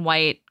pink and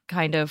white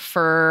kind of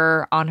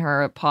fur on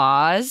her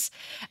paws.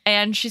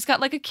 And she's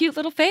got like a cute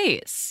little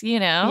face, you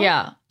know?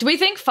 Yeah. Do we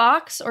think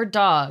fox or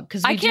dog?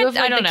 Because we do have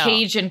like the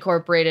cage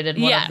incorporated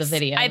in one of the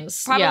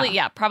videos.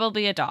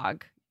 Probably a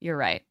dog. You're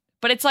right.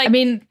 But it's like, I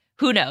mean,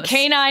 who knows?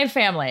 Canine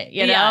family,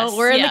 you know?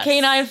 We're in the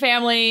canine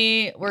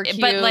family. We're cute.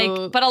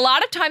 But a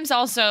lot of times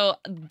also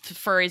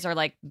furries are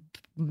like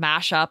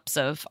mashups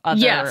of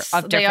other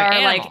of different they are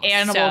animals. Like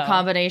animal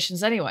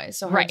combinations anyway.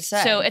 So hard to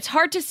say. So it's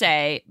hard to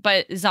say,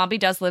 but Zombie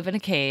does live in a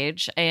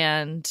cage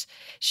and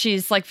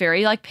she's like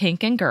very like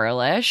pink and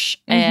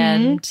girlish.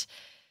 And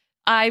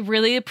I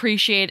really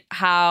appreciate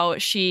how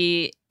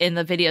she, in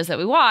the videos that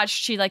we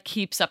watched, she like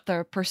keeps up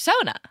the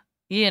persona,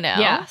 you know?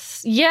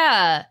 Yes.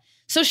 Yeah.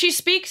 So she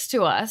speaks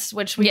to us,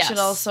 which we should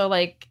also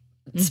like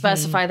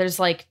specify. There's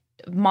like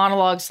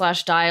monologue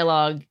 /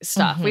 dialogue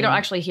stuff. We don't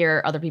actually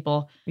hear other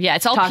people. Yeah,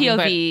 it's all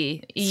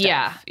POV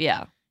stuff.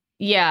 Yeah.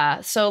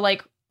 Yeah. So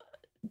like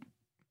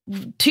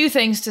 2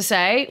 things to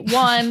say.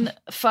 One,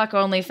 fuck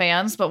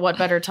OnlyFans, but what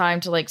better time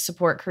to like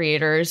support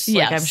creators?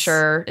 Like I'm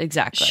sure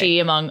exactly she,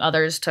 among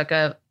others, took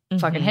a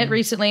fucking hit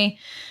recently.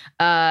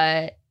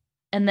 And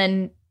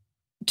then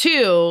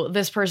 2,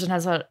 this person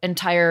has an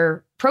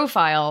entire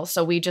profile,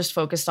 so we just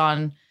focused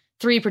on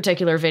 3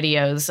 particular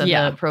videos of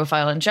the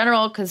profile in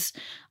general, because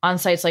on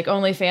sites like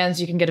OnlyFans,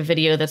 you can get a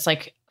video that's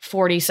like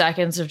 40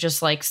 seconds of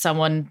just like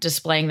someone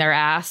displaying their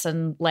ass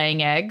and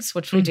laying eggs,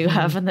 which we do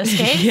have in this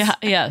case.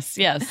 Yes.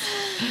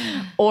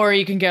 Or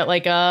you can get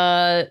like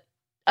a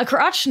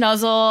crotch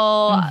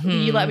nuzzle,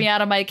 you let me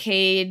out of my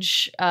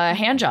cage,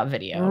 hand job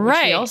video, which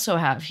we also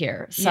have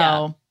here.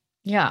 So,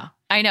 yeah.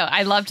 I know.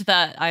 I loved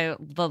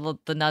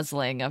the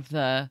nuzzling of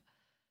the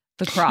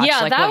crotch. Yeah,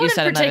 like that what one you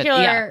said in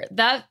particular,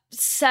 that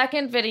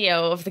second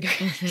video of the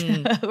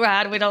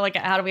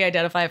how do we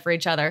identify it for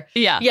each other?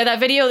 Yeah. Yeah,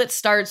 that video that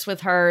starts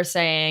with her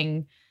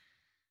saying,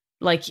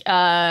 like,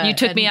 you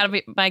took me out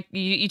of my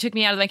you took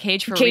me out of my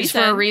cage for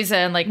a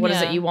reason. Like, what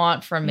is it you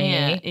want from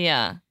me?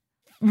 Yeah.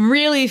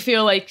 Really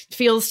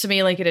feels to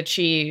me like it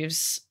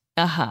achieves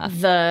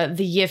the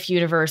Yiff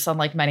universe on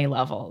like many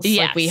levels.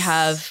 Yes. Like we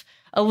have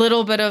a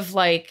little bit of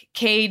like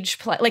cage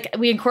play, like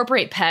we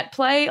incorporate pet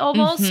play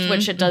almost,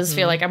 which it does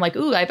feel like I'm like,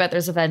 ooh, I bet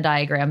there's a Venn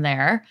diagram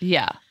there.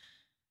 Yeah.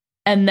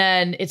 And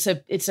then it's a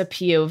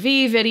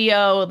POV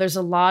video. There's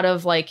a lot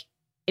of like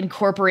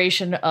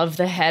incorporation of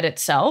the head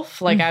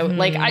itself. Like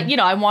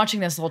I'm watching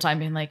this the whole time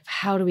being like,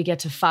 how do we get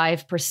to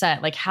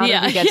 5%? Like, how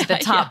do we get to the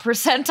top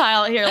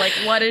percentile here? Like,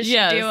 what is she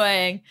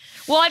doing?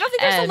 Well, I don't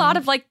think there's a lot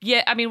of like,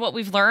 I mean, what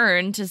we've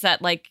learned is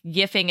that like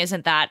yiffing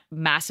isn't that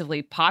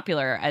massively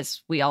popular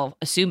as we all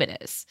assume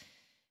it is.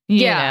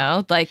 You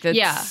know, like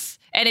that's,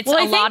 and it's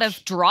a lot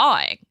of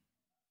drawing.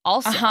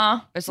 Also,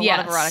 there's a lot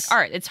of erotic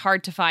art. It's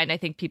hard to find, I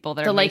think, people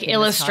that are like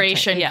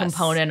illustration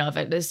component of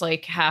it is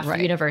like half the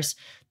universe.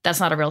 That's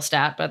not a real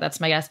stat, but that's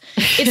my guess.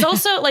 It's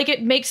also like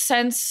it makes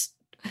sense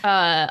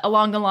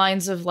along the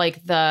lines of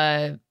like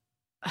I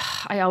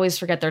always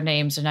forget their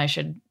names, and I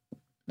should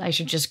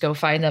just go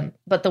find them.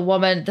 But the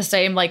woman, the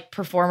same like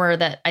performer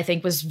that I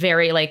think was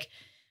very like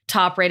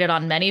top rated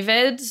on many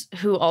vids,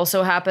 who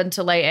also happened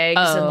to lay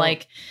eggs and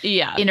like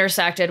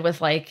intersected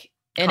with like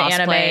an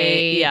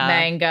cosplay, anime,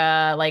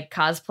 manga, like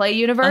cosplay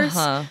universe.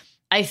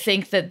 I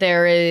think that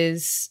there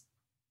is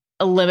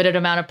a limited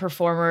amount of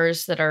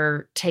performers that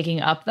are taking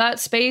up that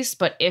space.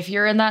 But if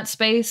you're in that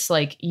space,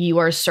 like you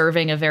are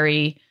serving a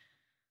very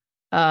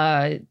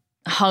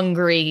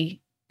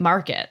hungry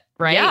market,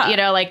 right? Yeah. You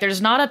know, like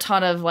there's not a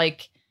ton of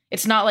like,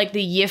 it's not like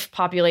the Yiff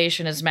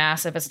population is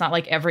massive. It's not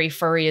like every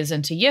furry is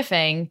into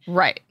yiffing.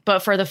 Right. But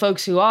for the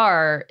folks who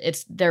are,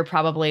 they're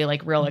probably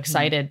like real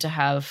excited to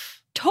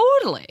have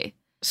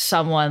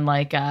someone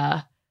like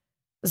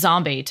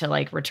Zombie to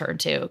like return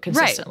to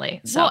consistently.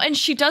 Right. So. Well, and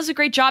she does a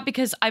great job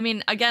because I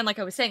mean, again, like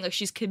I was saying, like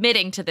she's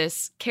committing to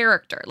this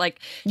character. Like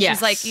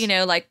she's like, you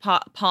know, like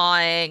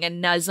pawing and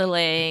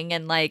nuzzling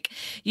and like,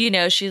 you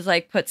know, she's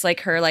like puts like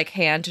her like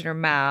hand in her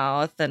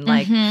mouth and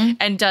like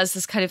and does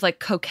this kind of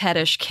like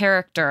coquettish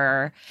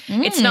character.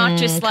 It's not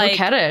just like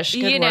coquettish,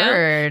 good you know,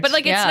 word. but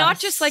like it's not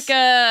just like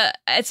a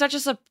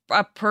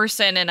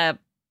person in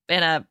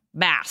a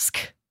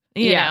mask,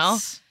 you know.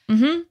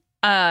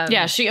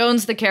 Yeah, she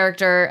owns the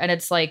character, and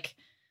it's like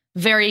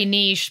very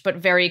niche, but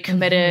very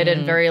committed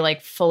and very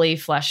like fully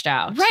fleshed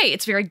out. Right.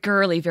 It's very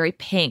girly, very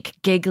pink,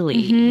 giggly,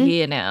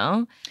 you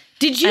know?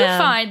 Did you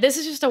find, this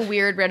is just a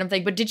weird random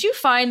thing, but did you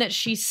find that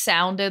she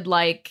sounded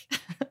like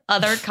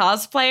other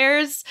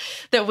cosplayers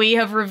that we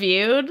have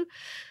reviewed?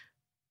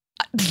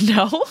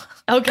 No.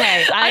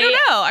 Okay. I don't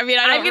know. I mean,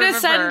 I'm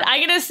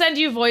gonna send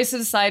you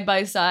voices side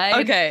by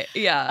side. Okay.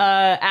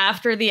 Yeah.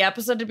 After the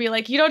episode to be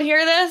like, you don't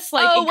hear this?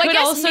 Like it could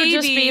also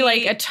just be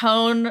like a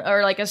tone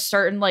or like a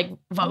certain like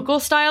vocal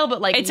style,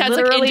 but like it sounds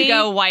like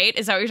Indigo White.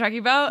 Is that what you're talking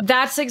about?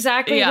 That's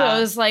exactly who I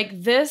was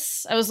like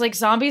this. I was like,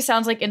 Zombie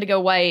sounds like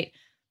Indigo White.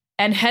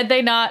 And had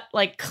they not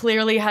like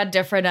clearly had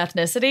different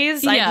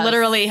ethnicities, I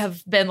literally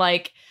have been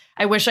like,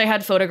 I wish I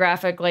had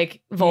photographic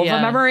like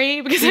vulva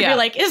memory because I'd be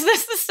like, is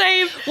this the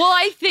same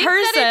I think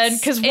person?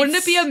 Because wouldn't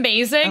it be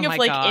amazing if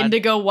like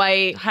Indigo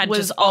White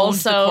was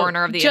also the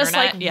corner of the just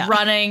internet? like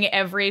running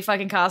every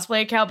fucking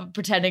cosplay account but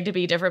pretending to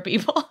be different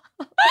people?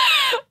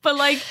 But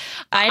like,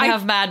 I'd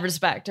have mad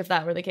respect if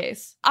that were the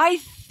case. I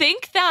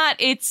think that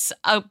it's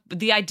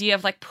the idea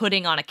of like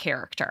putting on a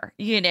character,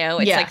 you know,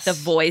 it's like the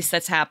voice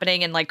that's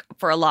happening. And like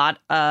for a lot,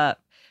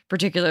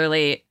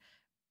 particularly,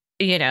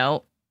 you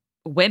know,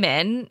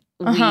 women,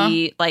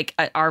 we like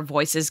our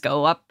voices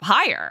go up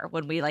higher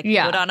when we like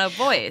put on a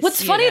voice.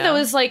 What's funny though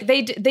is like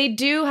they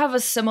do have a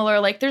similar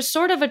like there's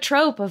sort of a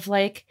trope of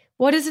like,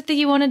 what is it that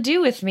you want to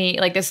do with me?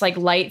 Like this like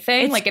light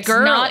thing. It's like it's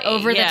girly, not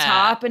over the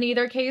top in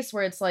either case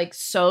where it's like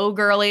so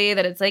girly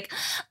that it's like,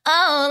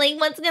 oh, like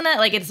what's gonna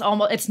like it's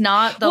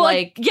not the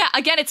like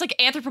again, it's like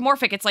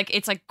anthropomorphic. It's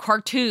like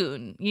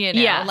cartoon, you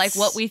know, like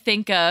what we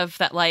think of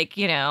that like,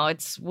 you know,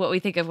 it's what we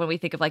think of when we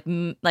think of like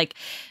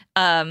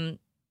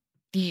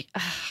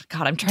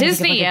God, I'm trying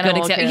Disney to think of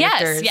like a good example.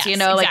 Characters, yes, you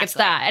know, exactly. like it's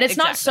that. And it's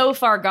not so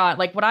far gone.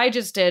 Like what I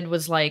just did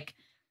was like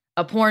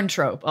a porn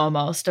trope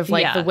almost of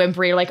like the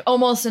whimpery, like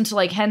almost into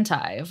like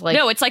hentai of like.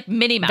 No, it's like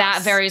Minnie Mouse.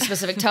 That very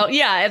specific tone.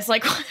 Yeah, it's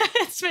like,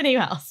 it's Minnie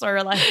Mouse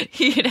or like,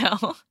 you know.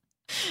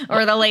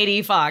 Or the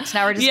Lady Fox.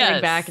 Now we're just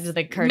getting back into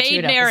the cartoon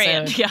Maid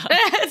Marian. episode. Yeah.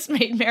 It's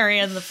Maid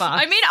Marian the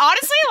Fox. I mean,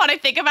 honestly, when I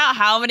think about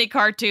how many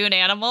cartoon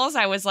animals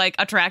I was like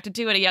attracted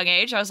to at a young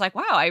age, I was like,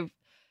 wow, I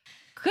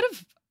could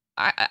have.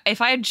 If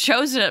I had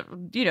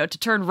chosen, you know, to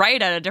turn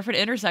right at a different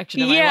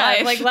intersection in my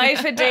life. Like life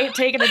had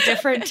taken a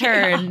different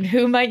turn.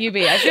 Who might you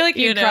be? I feel like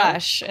you'd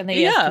crush in the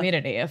Yiff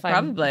community if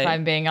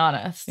I'm being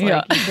honest.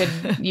 Like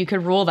you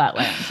could rule that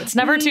land. It's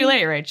never too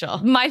late, Rachel.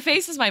 My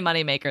face is my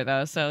moneymaker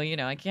though, so you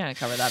know I can't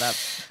cover that up.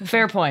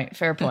 Fair point.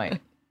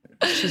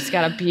 She's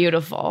got a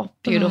beautiful,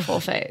 beautiful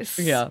face.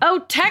 Yeah.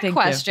 Oh, tech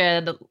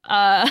question.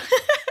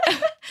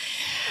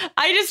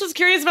 I just was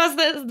curious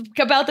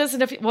about this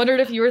and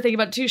wondered if you were thinking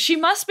about it too. She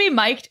must be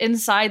mic'd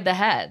inside the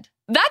head.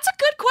 That's a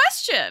good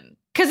question.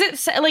 Because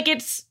it's like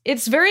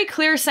it's very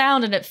clear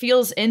sound and it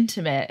feels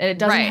intimate and it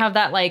doesn't have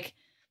that like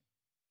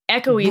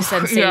echoey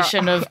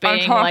sensation of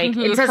being like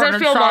it doesn't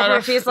feel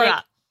like she's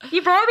like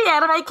you brought me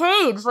out of my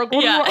cage. Like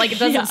like it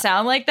doesn't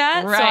sound like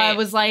that. Right. So I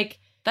was like,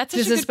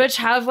 does this bitch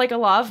have like a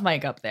lav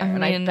mic up there?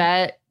 And I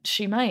bet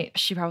she might.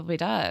 She probably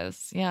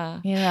does.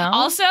 Yeah. You know?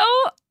 Also,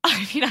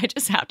 I mean, I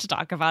just have to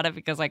talk about it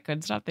because I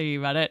couldn't stop thinking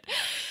about it.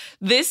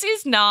 This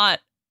is not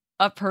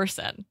a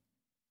person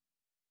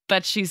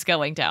that she's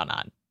going down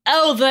on.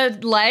 Oh, the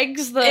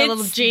legs, the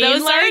little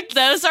jean legs?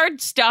 Those are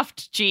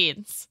stuffed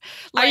jeans.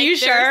 Are you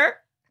sure?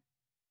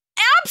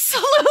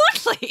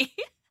 Absolutely.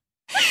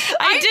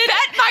 I did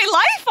bet my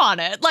life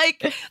on it.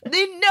 Like,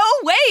 in no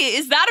way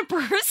is that a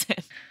person.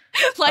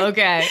 Like,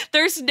 okay.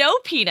 There's no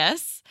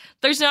penis.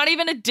 There's not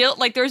even a dilt.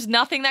 Like, there's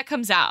nothing that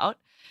comes out.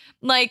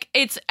 Like,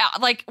 it's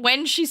like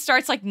when she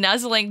starts like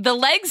nuzzling, the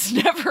legs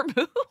never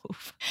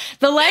move.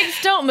 The legs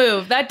don't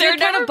move. That did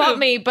kind of bump move.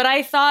 me, but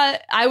I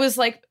thought, I was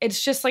like,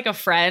 it's just like a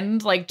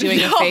friend like doing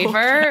a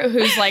favor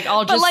who's like,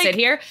 I'll just sit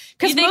here.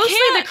 Because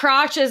mostly the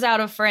crotch is out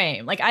of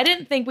frame. Like, I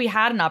didn't think we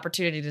had an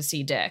opportunity to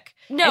see dick.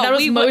 No, that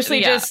was mostly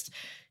just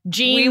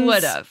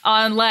jeans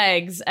on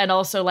legs, and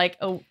also like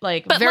a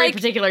very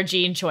particular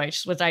jean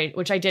choice, which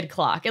I did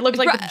clock. It looked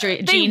like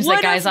the jeans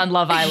that guys on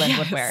Love Island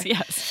would wear.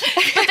 Yes,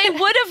 but they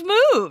would have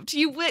moved.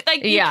 You would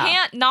you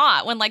can't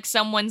not when like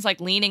someone's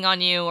like leaning on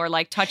you or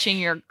like touching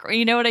your.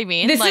 You know what I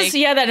mean?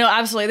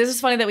 Absolutely. This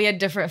is funny that we had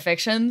different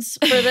fictions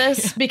for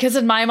this because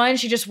in my mind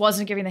she just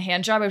wasn't giving the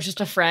hand job. It was just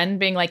a friend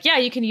being like, yeah,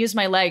 you can use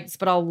my legs,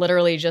 but I'll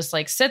literally just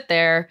like sit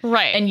there,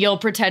 and you'll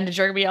pretend to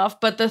jerk me off.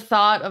 But the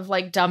thought of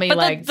like dummy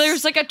legs,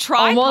 there's like a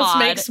tripod. Almost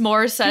makes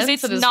more sense.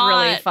 It's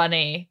really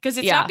funny because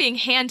it's not being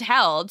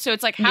handheld. So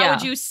it's like, how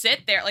would you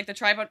sit there like the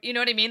tripod? You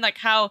know what I mean? Like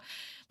how,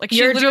 like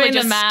you're literally doing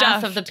just the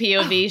math of the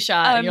POV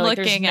shot. And you're like,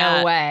 there's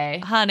no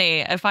way,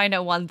 honey. If I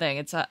know one thing,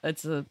 it's camera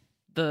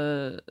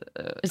angles.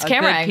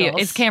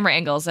 It's camera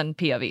angles and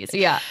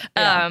POVs.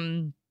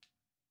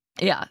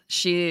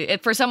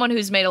 For someone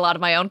who's made a lot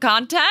of my own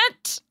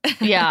content.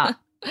 Yeah.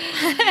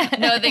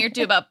 Know a thing or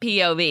two about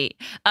POV.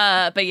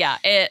 But yeah,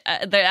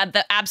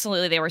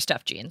 absolutely they were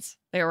stuffed jeans.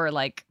 They were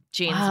like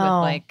jeans with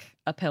like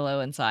a pillow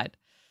inside.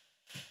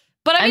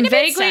 But I mean, I'm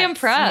vaguely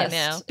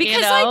impressed,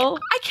 because like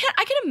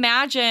I can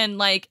imagine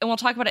like, and we'll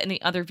talk about it in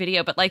the other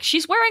video, but like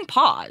she's wearing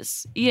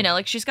paws,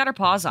 like she's got her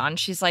paws on.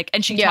 She's like,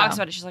 and she talks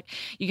about it. She's like,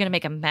 you're gonna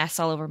make a mess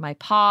all over my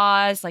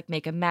paws, like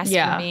make a mess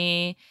for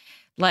me,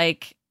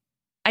 like.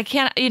 I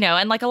can't,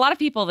 and like a lot of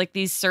people, like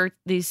these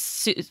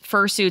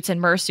fursuits and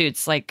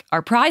mersuits, like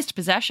are prized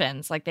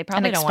possessions. Like they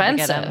probably don't want to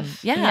get them.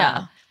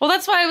 Yeah. Well,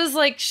 that's why I was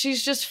like,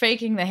 she's just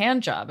faking the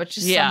hand job. It's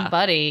just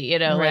somebody,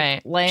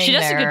 like laying She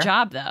does there. a good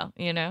job though,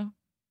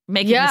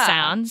 making the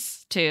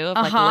sounds too.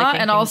 Of,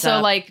 like, and also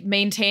like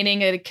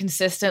maintaining a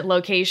consistent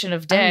location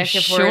of dick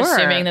if we're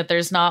assuming that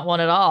there's not one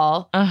at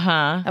all.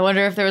 I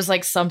wonder if there was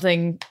like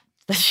something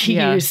that she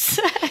used.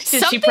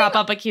 Did she prop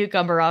up a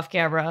cucumber off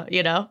camera,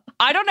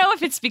 I don't know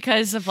if it's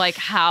because of like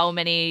how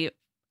many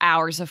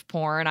hours of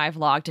porn I've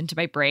logged into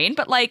my brain,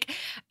 but like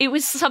it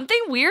was something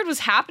weird was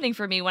happening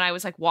for me when I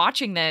was like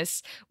watching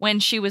this,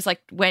 when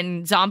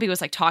Zombie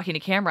was like talking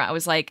to camera. I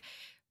was like,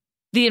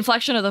 the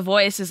inflection of the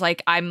voice is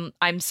like I'm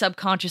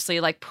subconsciously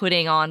like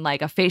putting on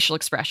like a facial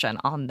expression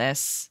on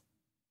this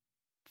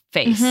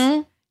face.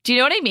 Do you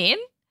know what I mean?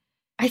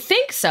 I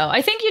think so.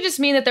 I think you just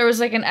mean that there was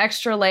like an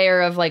extra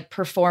layer of like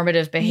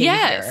performative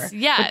behavior.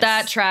 Yes. But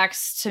that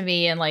tracks to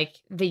me in like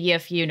the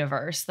Yiff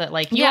universe that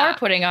like you are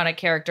putting on a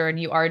character and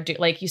you are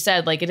like you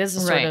said, like it is a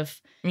sort of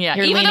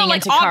you're even though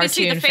like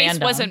obviously the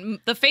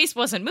face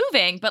wasn't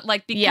moving, but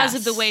like because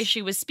of the way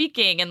she was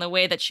speaking and the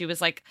way that she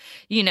was like,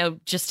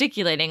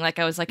 gesticulating, like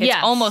I was like, it's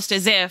almost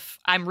as if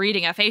I'm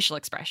reading a facial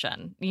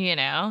expression,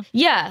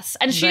 Yes.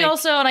 And she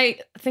also, and I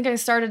think I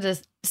started to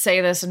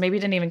say this and maybe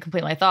didn't even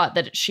complete my thought,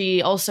 that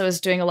she also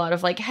is doing a lot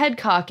of like head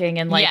cocking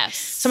and like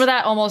some of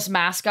that almost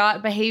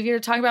mascot behavior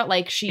talking about,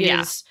 like she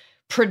is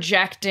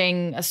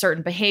projecting a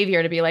certain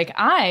behavior to be like,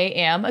 I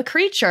am a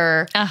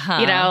creature,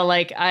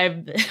 like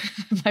I'm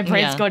my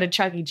brain's going to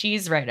Chuck E.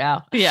 Cheese right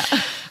now.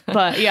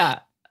 But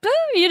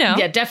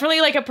definitely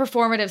like a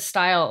performative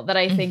style that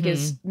I think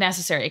is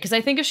necessary, because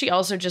I think if she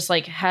also just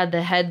like had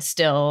the head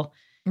still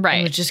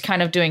and was just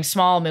kind of doing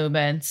small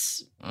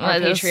movements, our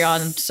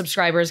Patreon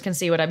subscribers can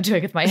see what I'm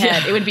doing with my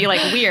head, it would be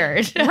like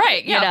weird.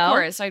 Of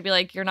course I'd be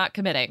like, you're not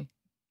committing.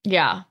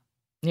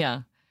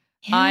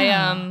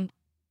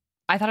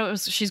 I thought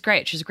she's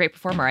great. She's a great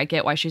performer. I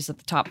get why she's at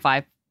the top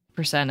 5%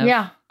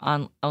 of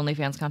on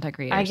OnlyFans content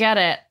creators. I get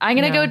it. I'm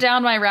going to go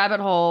down my rabbit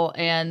hole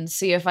and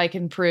see if I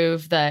can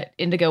prove that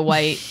Indigo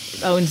White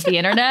owns the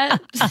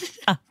internet.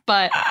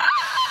 But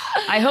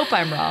I hope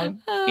I'm wrong,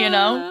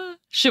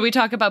 Should we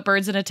talk about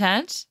birds in a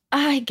tent?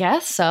 I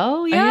guess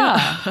so,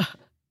 yeah.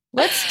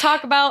 Let's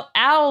talk about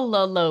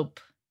Owlalope.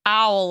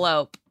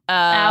 Owlalope.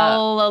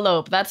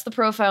 That's the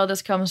profile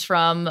this comes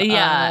from.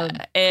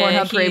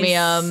 Pornhub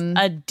Premium.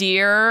 A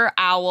deer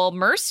owl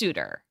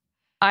mersuiter.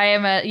 I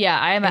am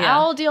an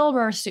owl deer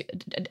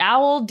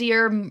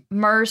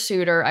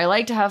mersuiter. I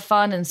like to have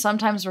fun and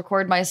sometimes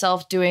record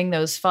myself doing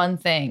those fun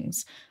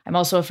things. I'm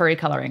also a furry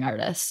coloring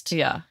artist.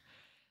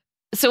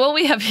 So what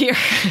we have here.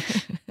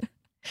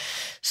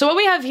 So what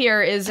we have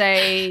here is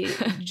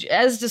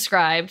as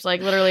described,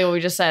 like literally what we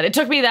just said. It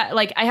took me that,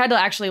 like, I had to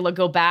actually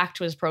go back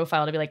to his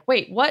profile to be like,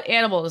 wait, what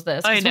animal is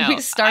this? 'Cause when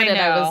we started,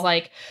 I was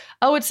like,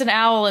 oh, it's an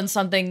owl, and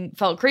something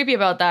felt creepy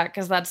about that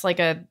because that's like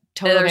a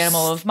totem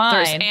animal of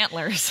mine. There's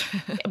antlers.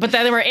 But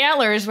then there were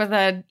antlers with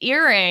an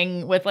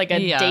earring with like a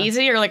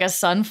daisy or like a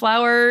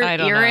sunflower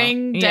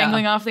earring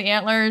dangling off the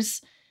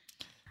antlers.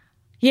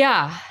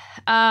 Yeah.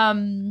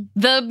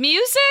 The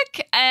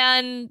music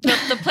and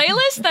the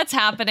playlist that's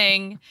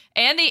happening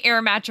and the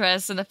air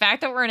mattress and the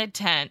fact that we're in a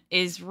tent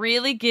is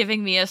really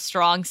giving me a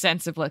strong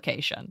sense of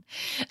location.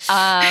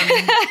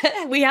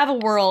 We have a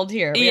world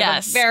here. We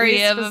have a very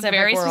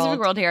specific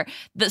world here.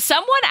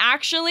 Someone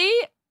actually,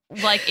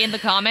 like, in the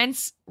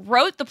comments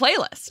wrote the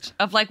playlist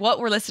of like what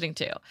we're listening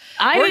to.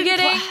 We're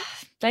getting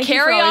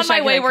Carry On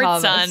My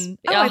Wayward Son.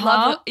 Oh, I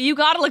love it. You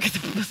gotta look at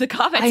the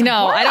comments. I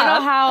know. I don't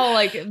know how,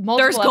 like,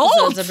 multiple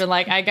episodes have been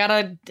like,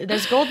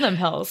 there's gold in them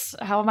hills.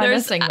 How am I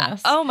missing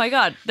this? Oh my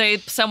God.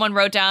 Someone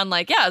wrote down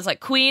like, it's like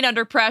Queen,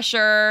 Under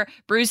Pressure,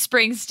 Bruce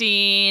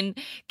Springsteen,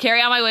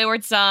 Carry On My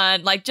Wayward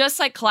Son, like just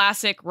like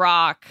classic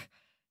rock.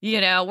 You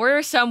know,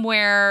 we're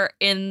somewhere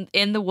in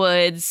the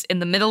woods in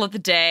the middle of the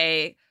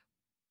day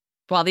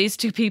while these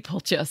two people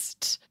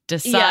just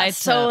decide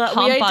to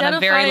hump on a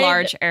very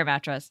large air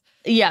mattress.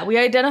 Yeah, we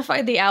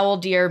identified the owl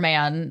deer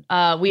man.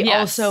 We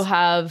also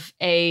have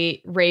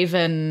a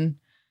raven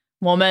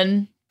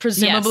woman,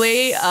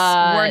 presumably.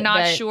 Yes. We're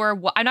not sure.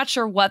 I'm not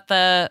sure what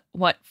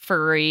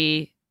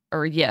furry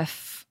or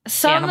yiff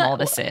animal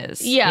this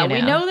is. Yeah,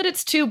 we know that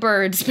it's two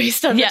birds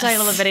based on the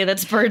title of the video.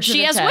 That's birds.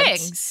 She has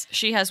wings.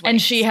 She has wings. And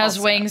she has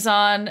wings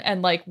on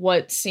and like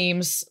what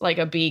seems like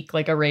a beak,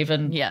 like a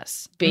raven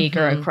beak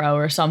or a crow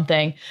or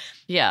something.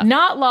 Yeah.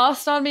 Not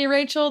lost on me,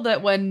 Rachel,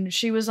 that when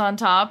she was on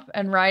top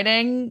and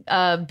riding,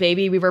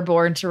 Baby, We Were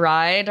Born to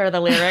Ride are the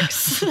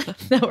lyrics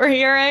that we're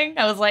hearing.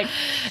 I was like,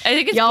 I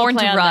think it's Born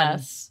to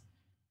Run.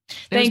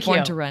 Thank you.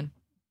 Born to Run.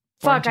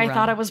 Fuck, I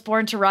thought it was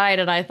Born to Ride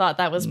and I thought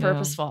that was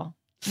purposeful.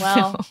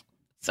 Well,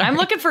 I'm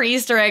looking for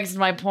Easter eggs in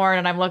my porn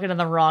and I'm looking in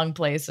the wrong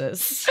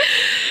places.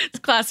 It's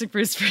a classic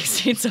Bruce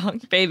Springsteen song,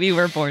 Baby,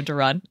 We're Born to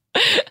Run.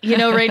 You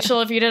know,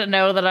 Rachel, if you didn't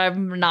know that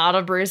I'm not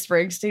a Bruce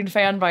Springsteen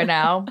fan by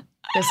now,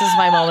 this is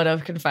my moment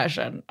of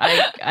confession.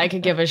 I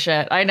could give a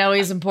shit. I know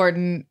he's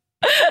important.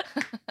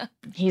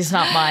 He's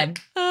not mine.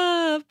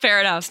 Fair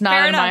enough. It's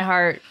not in my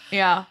heart.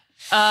 Yeah.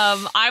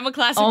 I'm a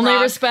classic only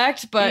rock.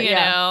 Respect, but you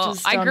know,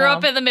 I grew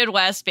up in the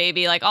Midwest,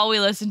 baby. Like all we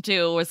listened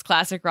to was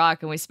classic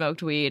rock, and we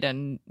smoked weed,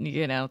 and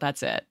you know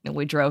that's it. And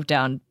we drove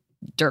down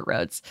dirt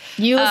roads.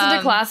 You listened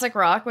to classic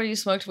rock when you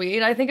smoked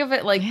weed? I think of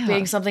it like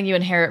being something you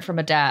inherit from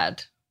a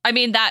dad. I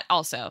mean that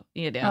also,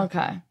 you know.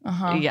 Okay.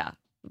 Yeah.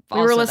 We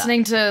were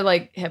listening to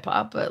like hip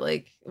hop, but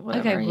like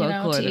whatever, you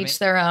know, to each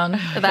their own.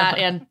 That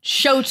and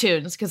show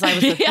tunes because I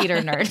was a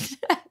theater nerd.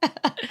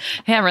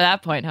 Hammer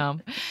that point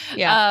home.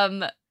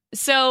 Yeah.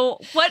 So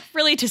what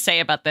really to say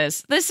about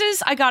this? This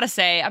is, I gotta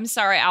say, I'm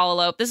sorry,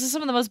 Owlope. This is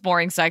some of the most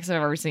boring sex I've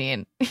ever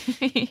seen.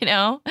 You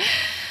know,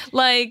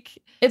 like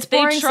it's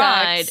boring they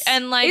tried, sex.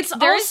 and like it's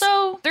there's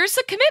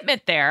a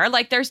commitment there.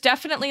 Like there's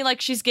definitely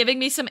like she's giving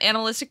me some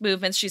animalistic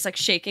movements. She's like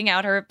shaking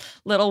out her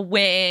little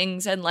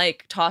wings and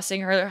like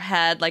tossing her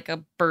head like a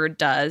bird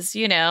does.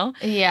 You know?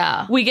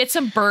 Yeah. We get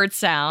some bird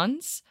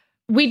sounds.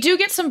 We do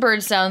get some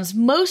bird sounds,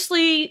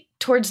 mostly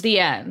towards the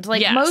end.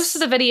 Like most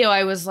of the video,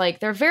 I was like,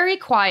 they're very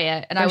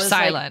quiet. And they're I was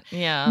silent.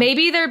 Like,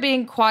 maybe they're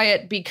being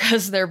quiet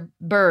because they're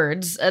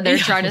birds and they're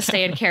trying to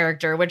stay in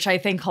character, which I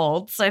think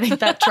holds. I think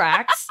that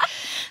tracks.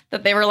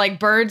 That they were like,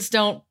 birds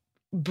don't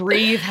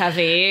breathe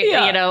heavy,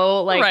 you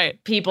know,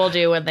 like people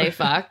do when they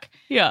fuck.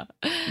 Yeah.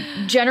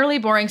 Generally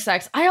boring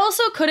sex. I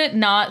also couldn't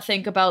not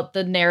think about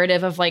the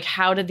narrative of like,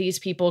 how did these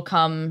people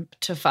come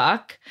to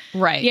fuck?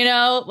 Right. You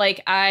know,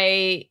 like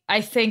I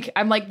think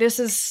I'm like,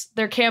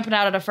 they're camping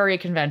out at a furry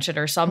convention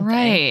or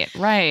something.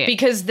 Right.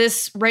 Because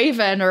this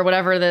raven or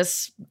whatever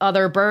this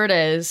other bird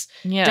is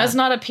does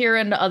not appear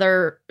in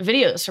other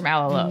videos from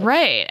Owlope.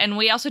 Right. And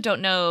we also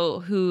don't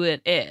know who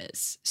it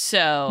is.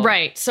 So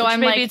right. So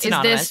I'm like, is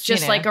this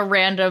just like a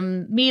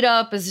random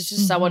meetup? Is it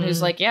just someone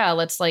who's like, yeah,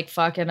 let's like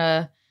fuck in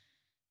a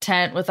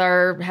tent with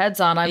our heads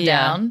on, I'm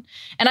down.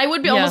 And I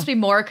would almost be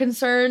more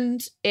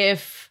concerned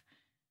if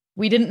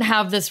we didn't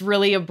have this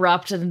really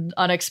abrupt and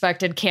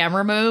unexpected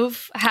camera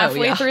move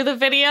halfway through the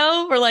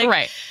video. We're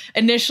like,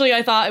 initially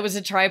I thought it was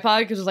a tripod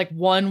because it was like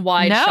one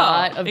wide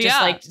shot of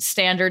just like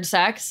standard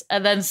sex.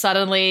 And then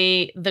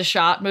suddenly the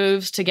shot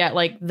moves to get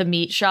like the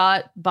meat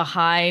shot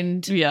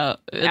behind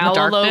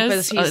Owlope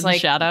as he's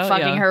like shadow,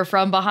 fucking her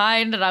from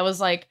behind. And I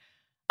was like,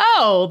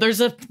 oh,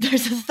 there's a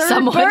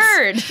third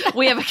bird.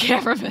 We have a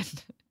cameraman.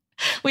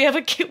 We have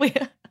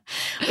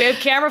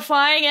camera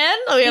flying in.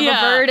 We have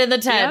a bird in the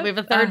tent. We have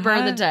a third bird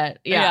in the tent.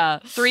 Yeah.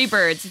 3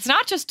 birds. It's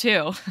not just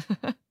 2.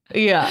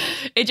 Yeah.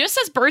 It just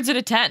says birds in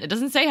a tent. It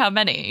doesn't say how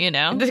many, you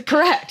know?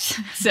 Correct.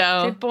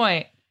 So good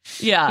point.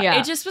 Yeah.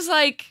 It just was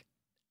like,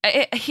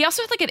 he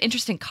also had like an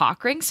interesting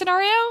cock ring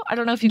scenario. I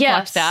don't know if you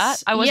clocked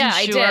that. I wasn't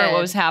sure what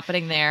was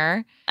happening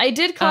there. I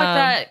did clock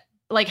that.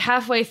 like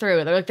halfway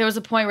through, like there was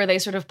a point where they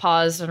sort of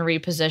paused and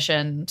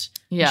repositioned.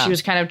 Yeah. She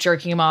was kind of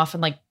jerking him off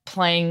and like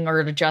playing or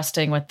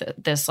adjusting with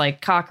this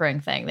like cock ring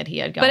thing that he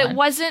had going. But it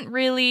wasn't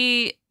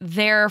really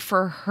there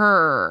for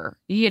her,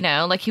 you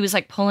know? Like he was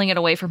like pulling it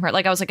away from her.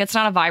 Like I was like, it's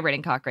not a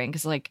vibrating cock ring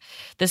because like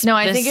this. No,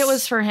 I think it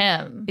was for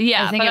him.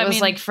 Yeah, I think but it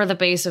was like for the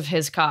base of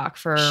his cock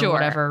for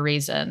whatever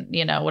reason,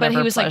 you know, whatever but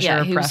he was pleasure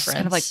like, he preference. was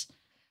kind of like,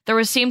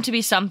 there seemed to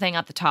be something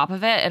at the top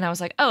of it. And I was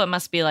like, oh, it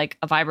must be like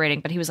a vibrating,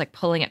 but he was like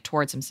pulling it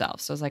towards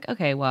himself. So I was like,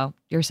 okay, well,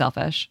 you're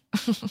selfish.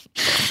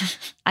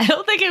 I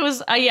don't think it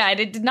was,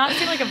 it did not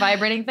seem like a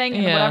vibrating thing.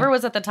 And whatever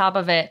was at the top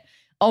of it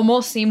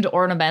almost seemed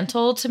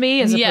ornamental to me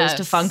as opposed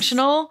to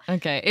functional.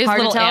 Okay. It was hard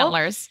little to tell.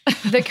 antlers.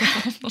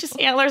 Just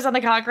antlers on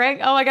the cock ring.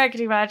 Oh my God, can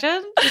you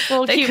imagine? Just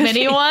little cute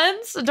mini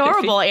ones.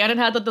 Adorable. And it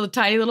had the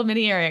tiny little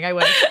mini earring. I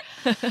wish.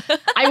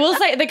 I will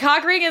say the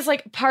cock ring is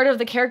like part of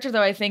the character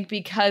though, I think,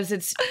 because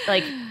it's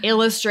like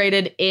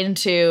illustrated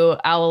into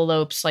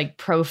Owlalope's like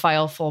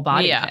profile full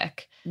body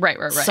pic.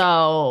 Right.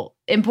 So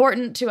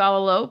important to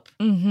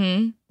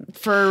Owlalope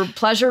for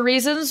pleasure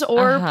reasons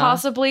or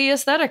possibly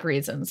aesthetic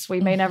reasons. We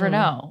may never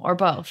know, or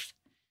both.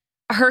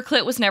 Her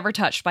clit was never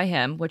touched by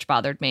him, which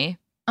bothered me.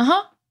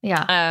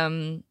 Yeah.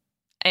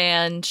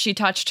 And she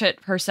touched it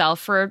herself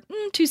for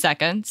 2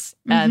 seconds,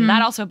 and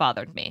that also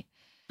bothered me.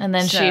 And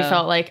then she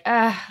felt like,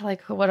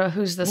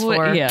 who's this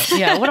for?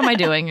 Yeah. What am I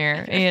doing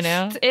here? You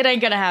know, it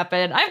ain't gonna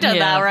happen. I've done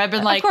that where I've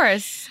been like, of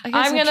course,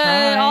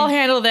 I'll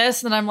handle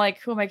this. And then I'm like,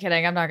 who am I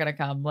kidding? I'm not gonna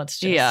come. Let's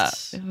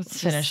just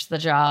finish the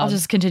job. I'll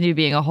just continue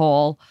being a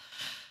hole.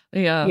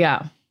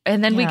 Yeah.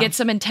 And then we get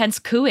some intense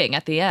cooing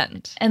at the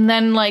end. And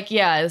then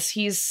as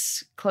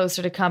he's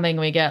closer to coming,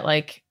 we get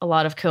like a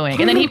lot of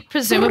cooing. And then he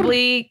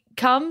presumably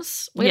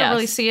comes. We don't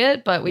really see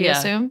it, but we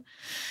assume.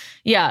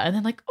 Yeah, and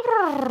then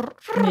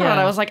and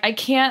I was like, I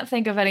can't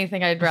think of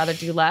anything I'd rather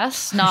do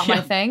less. Not my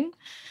thing.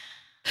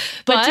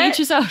 But to each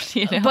his own,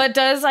 you know. But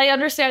I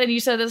understand, and you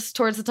said this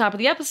towards the top of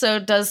the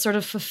episode, does sort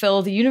of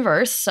fulfill the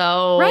universe.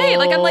 So right,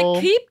 like I'm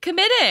like, keep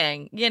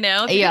committing. You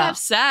know, if you have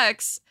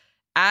sex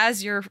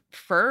as your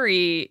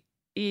furry,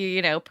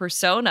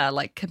 persona,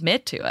 like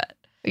commit to it.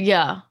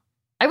 Yeah,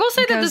 I will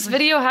say that this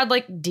video had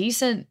like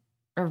decent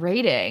a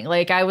rating.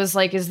 Like I was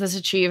like, is this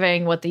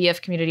achieving what the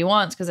Yiff community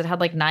wants? Because it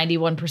had like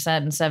 91%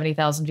 and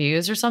 70,000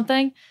 views or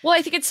something. Well,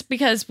 I think it's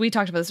because we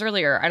talked about this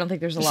earlier. I don't think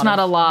there's not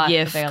a lot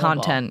Yiff available.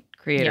 Content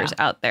creators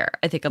out there.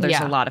 I think there's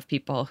a lot of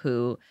people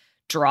who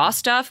draw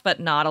stuff, but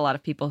not a lot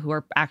of people who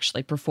are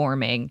actually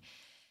performing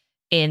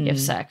in Yiff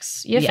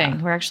sex.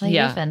 Yiffing. We're actually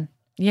yiffing.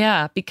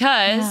 Yeah,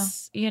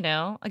 because,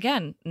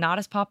 again, not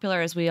as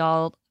popular as we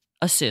all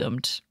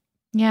assumed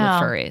with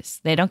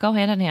furries. They don't go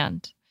hand in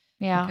hand.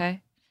 Yeah.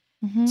 Okay.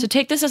 So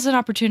take this as an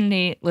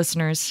opportunity,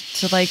 listeners,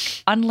 to like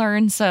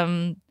unlearn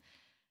some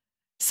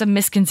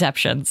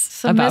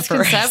misconceptions about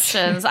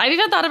furries. I've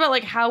even thought about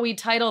like how we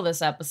title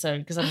this episode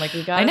because I'm like,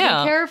 we gotta be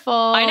careful.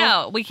 I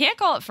know we can't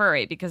call it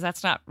furry because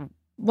that's not.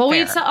 Well,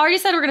 fair. we already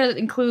said we're gonna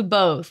include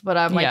both, but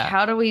I'm like,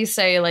 how do we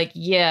say like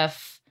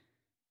Yiff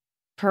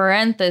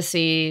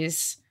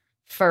parentheses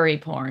furry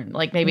porn?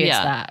 Like maybe it's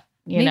that.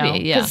 You know,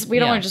 because we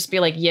don't want to just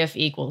be like Yiff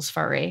equals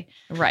furry.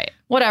 Right.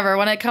 Whatever.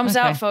 When it comes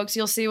out, folks,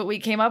 you'll see what we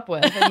came up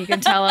with and you can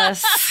tell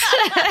us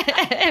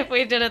if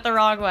we did it the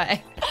wrong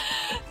way.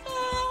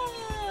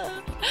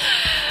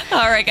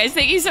 All right, guys.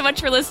 Thank you so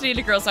much for listening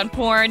to Girls on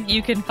Porn.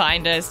 You can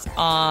find us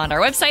on our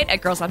website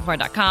at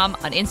girlsonporn.com,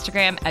 on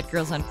Instagram at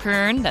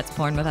girlsonporn, that's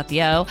porn without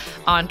the O,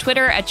 on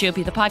Twitter at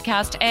GOP the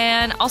podcast,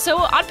 and also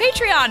on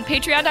Patreon,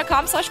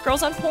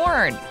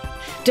 patreon.com/girlsonporn.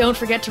 Don't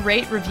forget to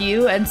rate,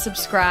 review, and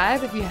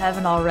subscribe if you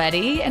haven't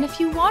already. And if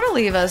you want to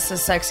leave us a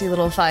sexy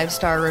little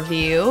 5-star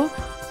review,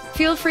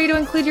 feel free to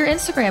include your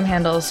Instagram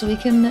handle so we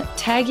can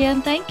tag you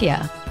and thank you.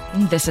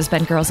 This has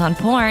been Girls on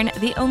Porn,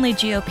 the only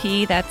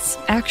GOP that's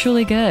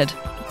actually good.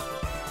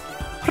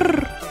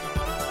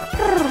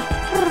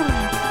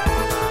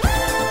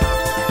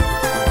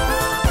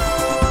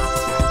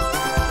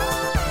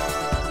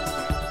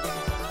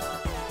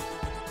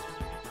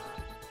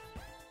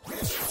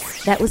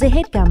 That was a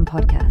HeadGum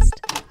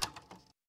podcast.